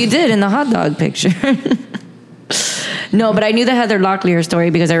 Well, you did in the hot dog picture. No, but I knew the Heather Locklear story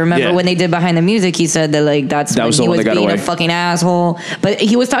because I remember when they did Behind the Music, he said that like that when he was being a fucking asshole. But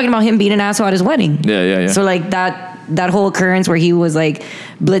he was talking about him being an asshole at his wedding. Yeah. So like that whole occurrence where he was like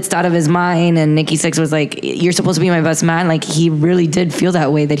blitzed out of his mind and Nikki Sixx was like, you're supposed to be my best man. Like, he really did feel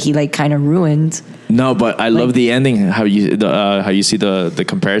that way, that he like kind of ruined. No, but I love the ending. How you see the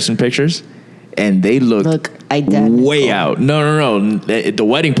comparison pictures. And they look identical. Way out. No. The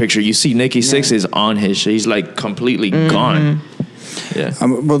wedding picture, you see Nikki Sixx is on his shit. He's like completely gone. Yeah.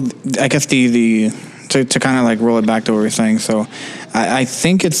 Well, I guess to kind of like roll it back to what we were saying. So I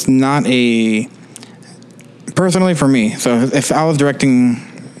think it's not personally for me. So if I was directing,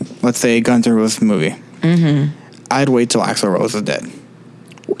 let's say, a Guns N' Roses movie, I'd wait till Axl Rose is dead.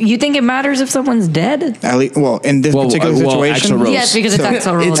 You think it matters if someone's dead? At least, in this particular situation, Axl Rose. Yes, because it's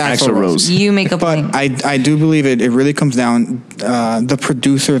Axl Rose. It's Axl Rose. You make a point. But I do believe it really comes down. The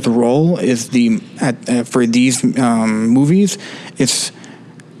producer's role is for these movies. It's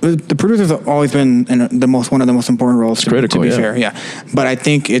the producers have always been one of the most important roles. Critical, to be fair, yeah. But I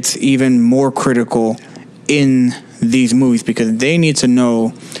think it's even more critical in these movies because they need to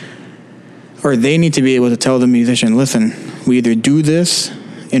know, or they need to be able to tell the musician, listen, we either do this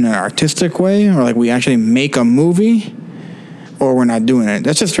in an artistic way, or like we actually make a movie, or we're not doing it.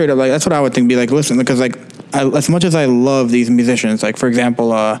 That's just straight up, like, that's what I would think. Be like, listen, because like, as much as I love these musicians, like for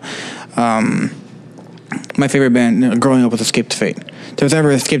example, my favorite band growing up was Escape to Fate. If there was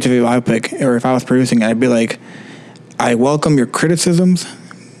ever Escape to Fate biopic, or if I was producing it, I'd be like, I welcome your criticisms,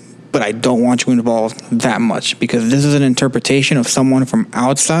 but I don't want you involved that much, because this is an interpretation of someone from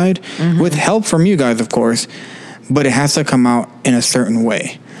outside, with help from you guys, of course, but it has to come out in a certain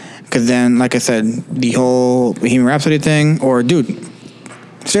way. Because then, like I said, the whole Bohemian Rhapsody thing, or dude,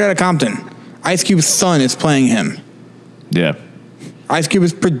 straight out of Compton, Ice Cube's son is playing him. Yeah. Ice Cube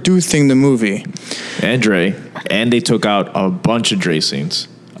is producing the movie. And Dre. And they took out a bunch of Dre scenes.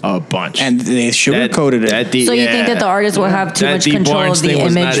 A bunch. And they sugar-coated it. So you think that the artist will have too much control of the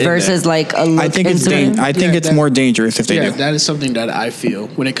image versus like a look? I think it's more dangerous if they do. Yeah, that is something that I feel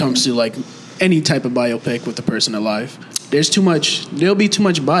when it comes to like any type of biopic with the person alive. There'll be too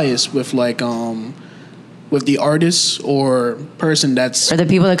much bias with like with the artist or person that's... Or the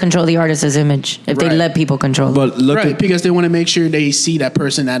people that control the artist's image, if they let people control it. But look right, because they want to make sure they see that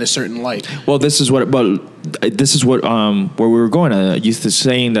person at a certain light. Well, this is what where we were going. Used to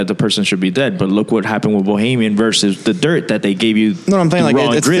saying that the person should be dead, but look what happened with Bohemian versus The Dirt that they gave you. No, I'm saying like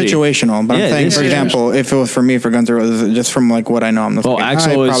it's situational. But I'm saying, for example, if it was for me for Guns N' Roses, just from like what I know, I'm just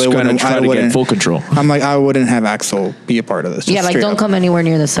Axl is going to try to get full control. I'm like, I wouldn't have Axl be a part of this. Yeah, like don't come anywhere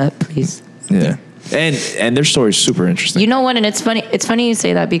near the set, please. Yeah. And their story is super interesting. You know what? And it's funny you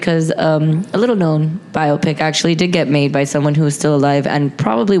say that, because a little known biopic actually did get made by someone who is still alive and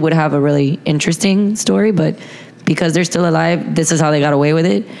probably would have a really interesting story, but because they're still alive, this is how they got away with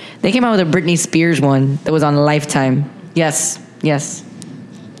it. They came out with a Britney Spears one that was on Lifetime. Yes.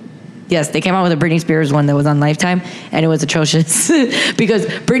 They came out with a Britney Spears one that was on Lifetime, and it was atrocious because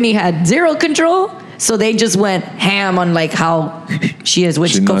Britney had zero control. So they just went ham on like how she is,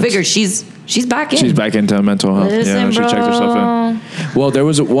 which go figure, she's back in. She's back into mental health. Listen, she checked herself in. Well, there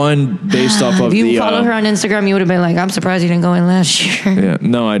was one based off of if you follow her on Instagram, you would have been like, I'm surprised you didn't go in last year. Yeah,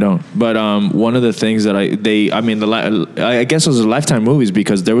 no, I don't. But one of the things that I guess it was Lifetime movies,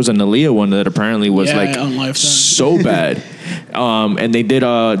 because there was an Aaliyah one that apparently was so bad. And they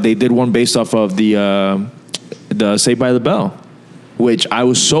did one based off of the Saved by the Bell, which I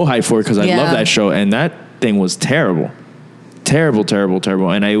was so hyped for because I love that show, and that thing was terrible.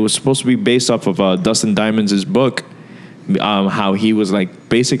 Terrible. And it was supposed to be based off of Dustin Diamond's book, how he was like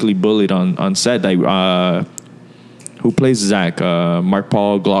basically bullied on set. Who plays Zach? Mark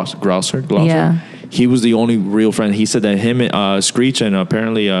Paul Grosser. Yeah. He was the only real friend. He said that him, Screech, and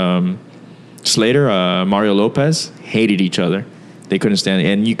apparently Slater, Mario Lopez, hated each other. They couldn't stand it.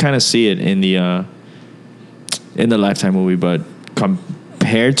 And you kind of see it in the Lifetime movie, but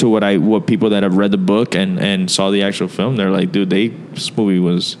compared to what people that have read the book and saw the actual film, they're like, dude, this movie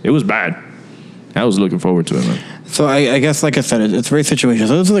was bad. I was looking forward to it, man. So I guess, like I said, it's very situational.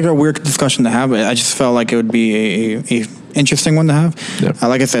 So this is like a weird discussion to have, but I just felt like it would be a interesting one to have. Yep.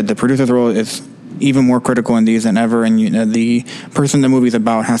 Like I said, the producer's role is even more critical in these than ever, and the person the movie's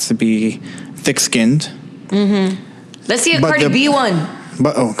about has to be thick-skinned. Mm-hmm. Let's see a Cardi B one.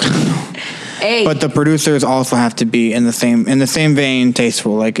 Hey. But the producers also have to be in the same vein,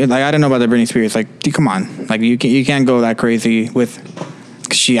 tasteful. Like I don't know about the Britney Spears. Like, come on, like you can't go that crazy with.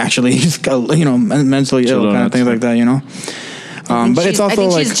 She actually just got, mentally ill, kind of things like that, But it's also I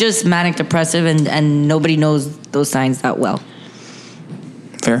think she's just manic depressive, and nobody knows those signs that well.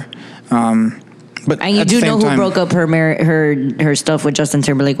 Fair. But and you do know who broke up her stuff with Justin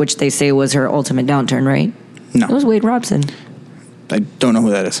Timberlake, which they say was her ultimate downturn, right? No, it was Wade Robson. I don't know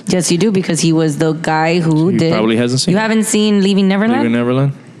who that is. Yes, you do, because he was the guy who did. Probably hasn't seen. You haven't seen Leaving Neverland? Leaving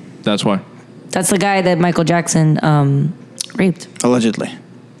Neverland. That's why. That's the guy that Michael Jackson raped. Allegedly.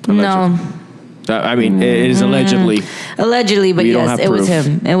 No. It is allegedly. Allegedly, but yes, it was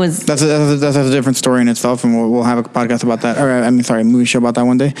him. It was. That's a different story in itself, and we'll have a podcast about that. Or a movie show about that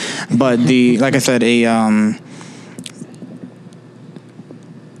one day. But like I said,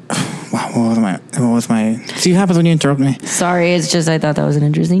 What was my? See what happens when you interrupt me. Sorry, it's just I thought that was an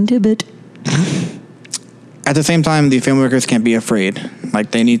interesting tidbit. At the same time, the filmmakers can't be afraid.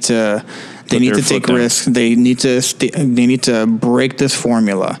 Like they need to take risks. They need to break this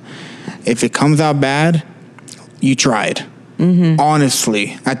formula. If it comes out bad, you tried. Mm-hmm.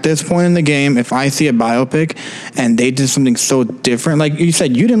 Honestly, at this point in the game, if I see a biopic and they did something so different, like you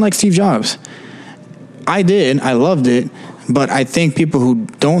said, you didn't like Steve Jobs. I did. I loved it. But I think people who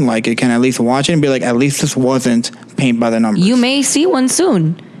don't like it can at least watch it and be like, at least this wasn't paint by the numbers. You may see one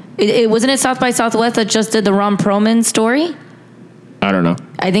soon. It wasn't it South by Southwest that just did the Ron Perlman story? I don't know.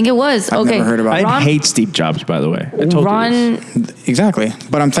 I think it was. I've okay. never heard about it. I hate Steve Jobs, by the way. I told Ron, you this. Exactly.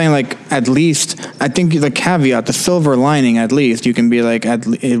 But I'm saying, like, at least, I think the caveat, the silver lining, at least, you can be like,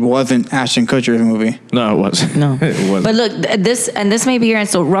 it wasn't Ashton Kutcher's movie. No, it wasn't. No. It wasn't. But look, this may be your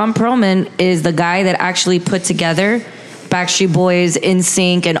answer. So Ron Perlman is the guy that actually put together Backstreet Boys,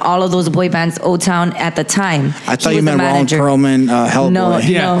 NSYNC, and all of those boy bands, O-Town at the time. I thought you meant Ron Perlman, Hellboy. No,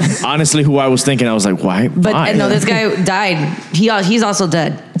 Yeah, honestly, who I was thinking, I was like, why? But why? no, this guy died. He's also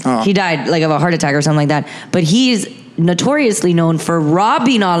dead. Oh. He died like of a heart attack or something like that. But he's notoriously known for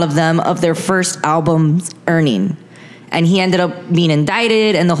robbing all of them of their first album's earning. And he ended up being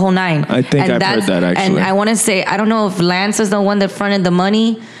indicted and the whole nine. I think I've heard that, actually. And I want to say, I don't know if Lance is the one that fronted the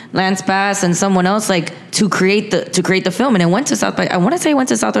money, Lance Bass and someone else, like to create the film. And it went to South by, I want to say it went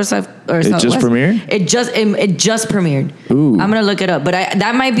to South or South or Southwest. It just premiered? It just premiered. Ooh. I'm gonna look it up, but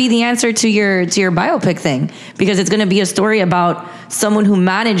that might be the answer to your biopic thing, because it's gonna be a story about someone who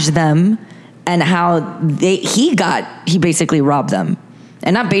managed them and how he basically robbed them,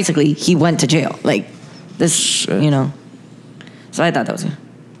 and not basically, he went to jail. Like this, Shit. you know. So I thought that was.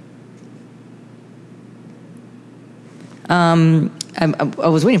 I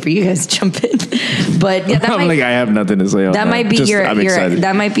was waiting for you guys to jump in, but yeah, I'm like, I have nothing to say. that might be I'm excited.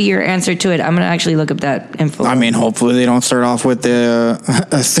 that might be your answer to it. I'm gonna actually look up that info. I mean, hopefully they don't start off with they're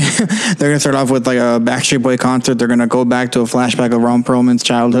gonna start off with like a Backstreet Boy concert. They're gonna go back to a flashback of Ron Perlman's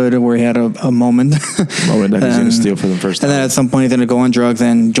childhood where he had a moment. Moment that he's gonna steal for the first time. And then at some point he's gonna go on drugs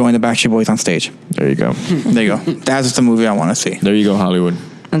and join the Backstreet Boys on stage. There you go. There you go. That's just the movie I want to see. There you go, Hollywood.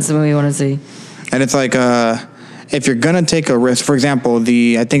 That's the movie you want to see. And it's like, if you're gonna take a risk, for example, I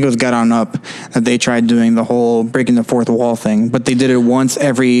think it was Get On Up that they tried doing the whole breaking the fourth wall thing, but they did it once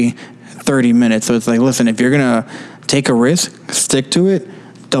every 30 minutes. So it's like, listen, if you're gonna take a risk, stick to it,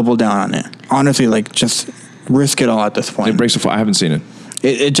 double down on it. Honestly, like, just risk it all at this point. It breaks the fall. I haven't seen it.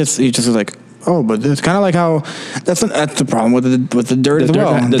 It just is like, oh, but it's kind of like how that's the problem with the dirt as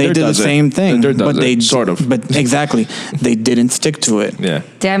well. They did the same thing, but they sort of. But exactly, they didn't stick to it. Yeah.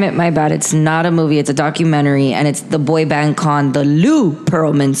 Damn it, my bad. It's not a movie. It's a documentary, and it's the boy band con, the Lou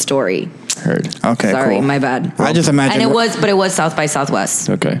Pearlman story. Heard. Okay, Sorry, cool. my bad. I just imagine, And it was South by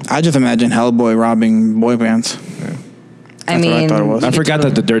Southwest. Okay. I just imagine Hellboy robbing boy bands. I That's what I mean, thought it was. I forgot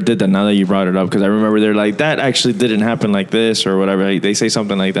that the dirt did that. Now that you brought it up, because I remember they're like, that actually didn't happen like this or whatever. Like, they say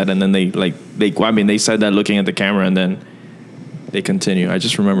something like that, and then they said that looking at the camera, and then they continue. I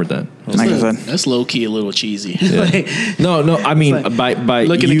just remembered that. Like I said. That's low key a little cheesy. Yeah. Like, No. I mean, it's by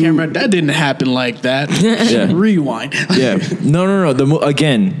look at you, the camera. That didn't happen like that. Yeah. Rewind. Yeah. No.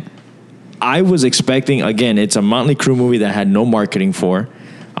 Again, I was expecting. Again, it's a Motley Crue movie that had no marketing for.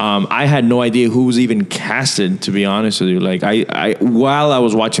 I had no idea who was even casted, to be honest with you. Like, I while I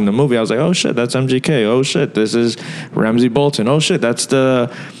was watching the movie, I was like, oh shit, that's MGK. Oh shit, this is Ramsey Bolton. Oh shit, that's the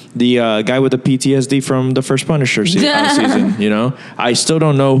guy with the PTSD from the first Punisher season. You know, I still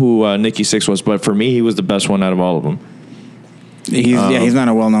don't know who Nikki Sixx was, but for me, he was the best one out of all of them. He's not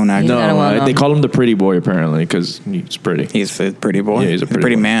a well-known actor. not a well-known. They call him the pretty boy apparently because he's pretty. He's a pretty boy. Yeah, he's a pretty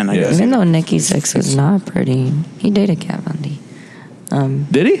pretty boy. man, I Yeah. guess. Even though Nikki Sixx is not pretty, he dated Kat Von D.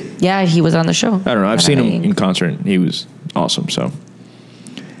 Did he? Yeah, he was on the show. I don't know. I've seen him in concert. He was awesome. So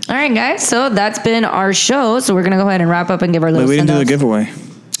All right, guys. So that's been our show. So we're gonna go ahead and wrap up and give our little. But we didn't do the send-offs. giveaway.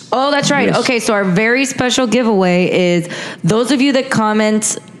 Oh, that's right. Yes. Okay, so our very special giveaway is those of you that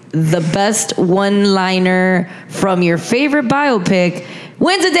comment the best one-liner from your favorite biopic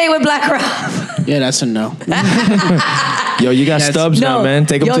wins a date with Black Rob. Yeah, that's a no. yo, you got stubs now, man.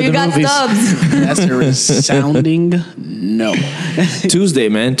 Take them to you the got movies. Stubbs. That's a resounding no. Tuesday,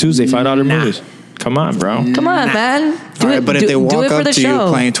 man. Tuesday, $5 movies. Come on, bro. Come on, man. Do All right, it, but if do, they do walk it for up the to show.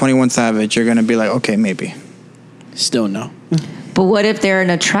 you playing 21 Savage, you're gonna be like, okay, maybe. Still no. But what if they're an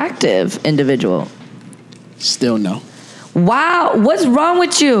attractive individual? Still no. Wow, what's wrong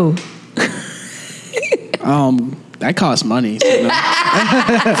with you? That costs money. So no.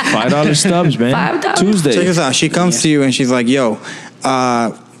 $5 stubs, man. $5. Tuesday. Check this out. She comes to you and she's like, yo,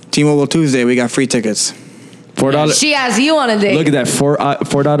 T-Mobile Tuesday, we got free tickets. $4. She asked you on a date. Look at that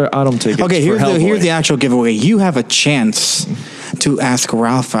 $4 autumn tickets. Okay, for here's Hellboy. the actual giveaway. You have a chance to ask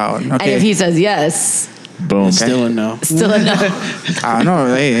Ralph out. And Okay. if he says yes, Boom. Still a no. still a no. I don't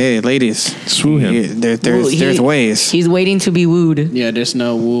know. Hey, ladies. Swoo him. There's ways. He's waiting to be wooed. Yeah, there's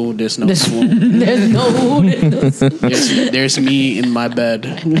no woo. There's no swoon. There's no woo. There's me in my bed,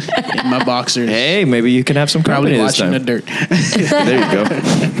 in my boxers. Hey, maybe you can have some Probably company this watching the time. dirt. There you go.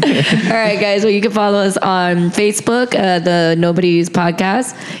 All right, guys. Well, you can follow us on Facebook, the Knowbodies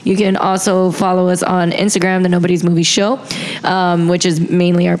Podcast. You can also follow us on Instagram, the Knowbodies Movie Show, which is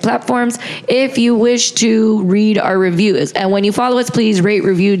mainly our platforms. If you wish to to read our reviews. And when you follow us, please rate,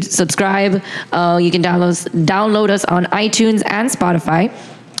 review, subscribe. You can download us on iTunes and Spotify.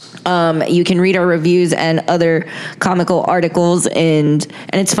 You can read our reviews and other comical articles, and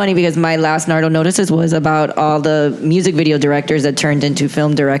it's funny because my last Nardo Notices was about all the music video directors that turned into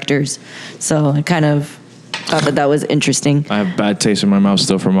film directors. So I kind of thought that was interesting. I have bad taste in my mouth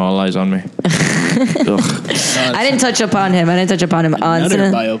still from All Eyes on Me. I didn't touch upon him. Another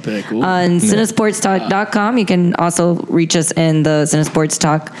biopic. Ooh. On cinesportstalk.com. You can also reach us in the Cinesports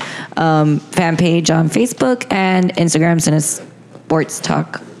Talk fan page on Facebook and Instagram, Cinesports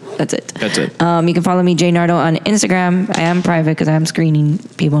Talk. That's it. You can follow me, Jay Nardo, on Instagram. I am private because I am screening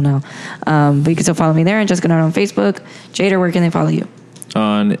people now. But you can still follow me there. And Jessica Nardo on Facebook. Jader, where can they follow you?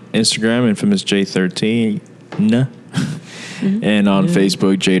 On Instagram, infamous J13. And on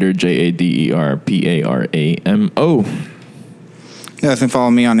Facebook, Jader, JADERPARAMO. You guys can follow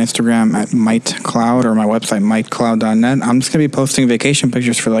me on Instagram at MightCloud or my website, mightcloud.net. I'm just going to be posting vacation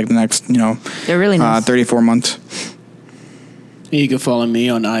pictures for like the next, They're really nice. 34 months. You can follow me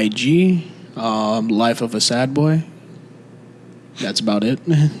on IG, Life of a Sad Boy. That's about it.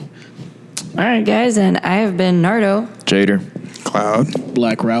 All right, guys, and I have been Nardo. Jader. Cloud.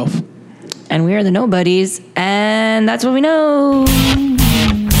 Black Ralph. And we are the Nobodies, and that's what we know.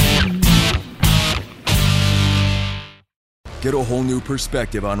 Get a whole new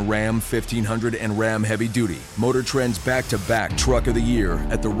perspective on Ram 1500 and Ram Heavy Duty, Motor Trend's back-to-back Truck of the Year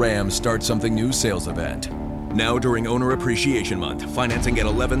at the Ram Start Something New sales event. Now during Owner Appreciation Month, financing at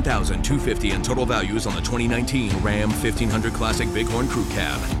 $11,250 in total values on the 2019 Ram 1500 Classic Bighorn Crew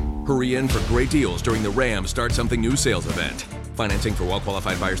Cab. Hurry in for great deals during the Ram Start Something New sales event. Financing for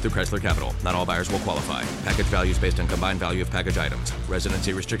well-qualified buyers through Chrysler Capital. Not all buyers will qualify. Package values based on combined value of package items.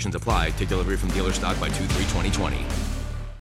 Residency restrictions apply. Take delivery from dealer stock by 2/3/2020.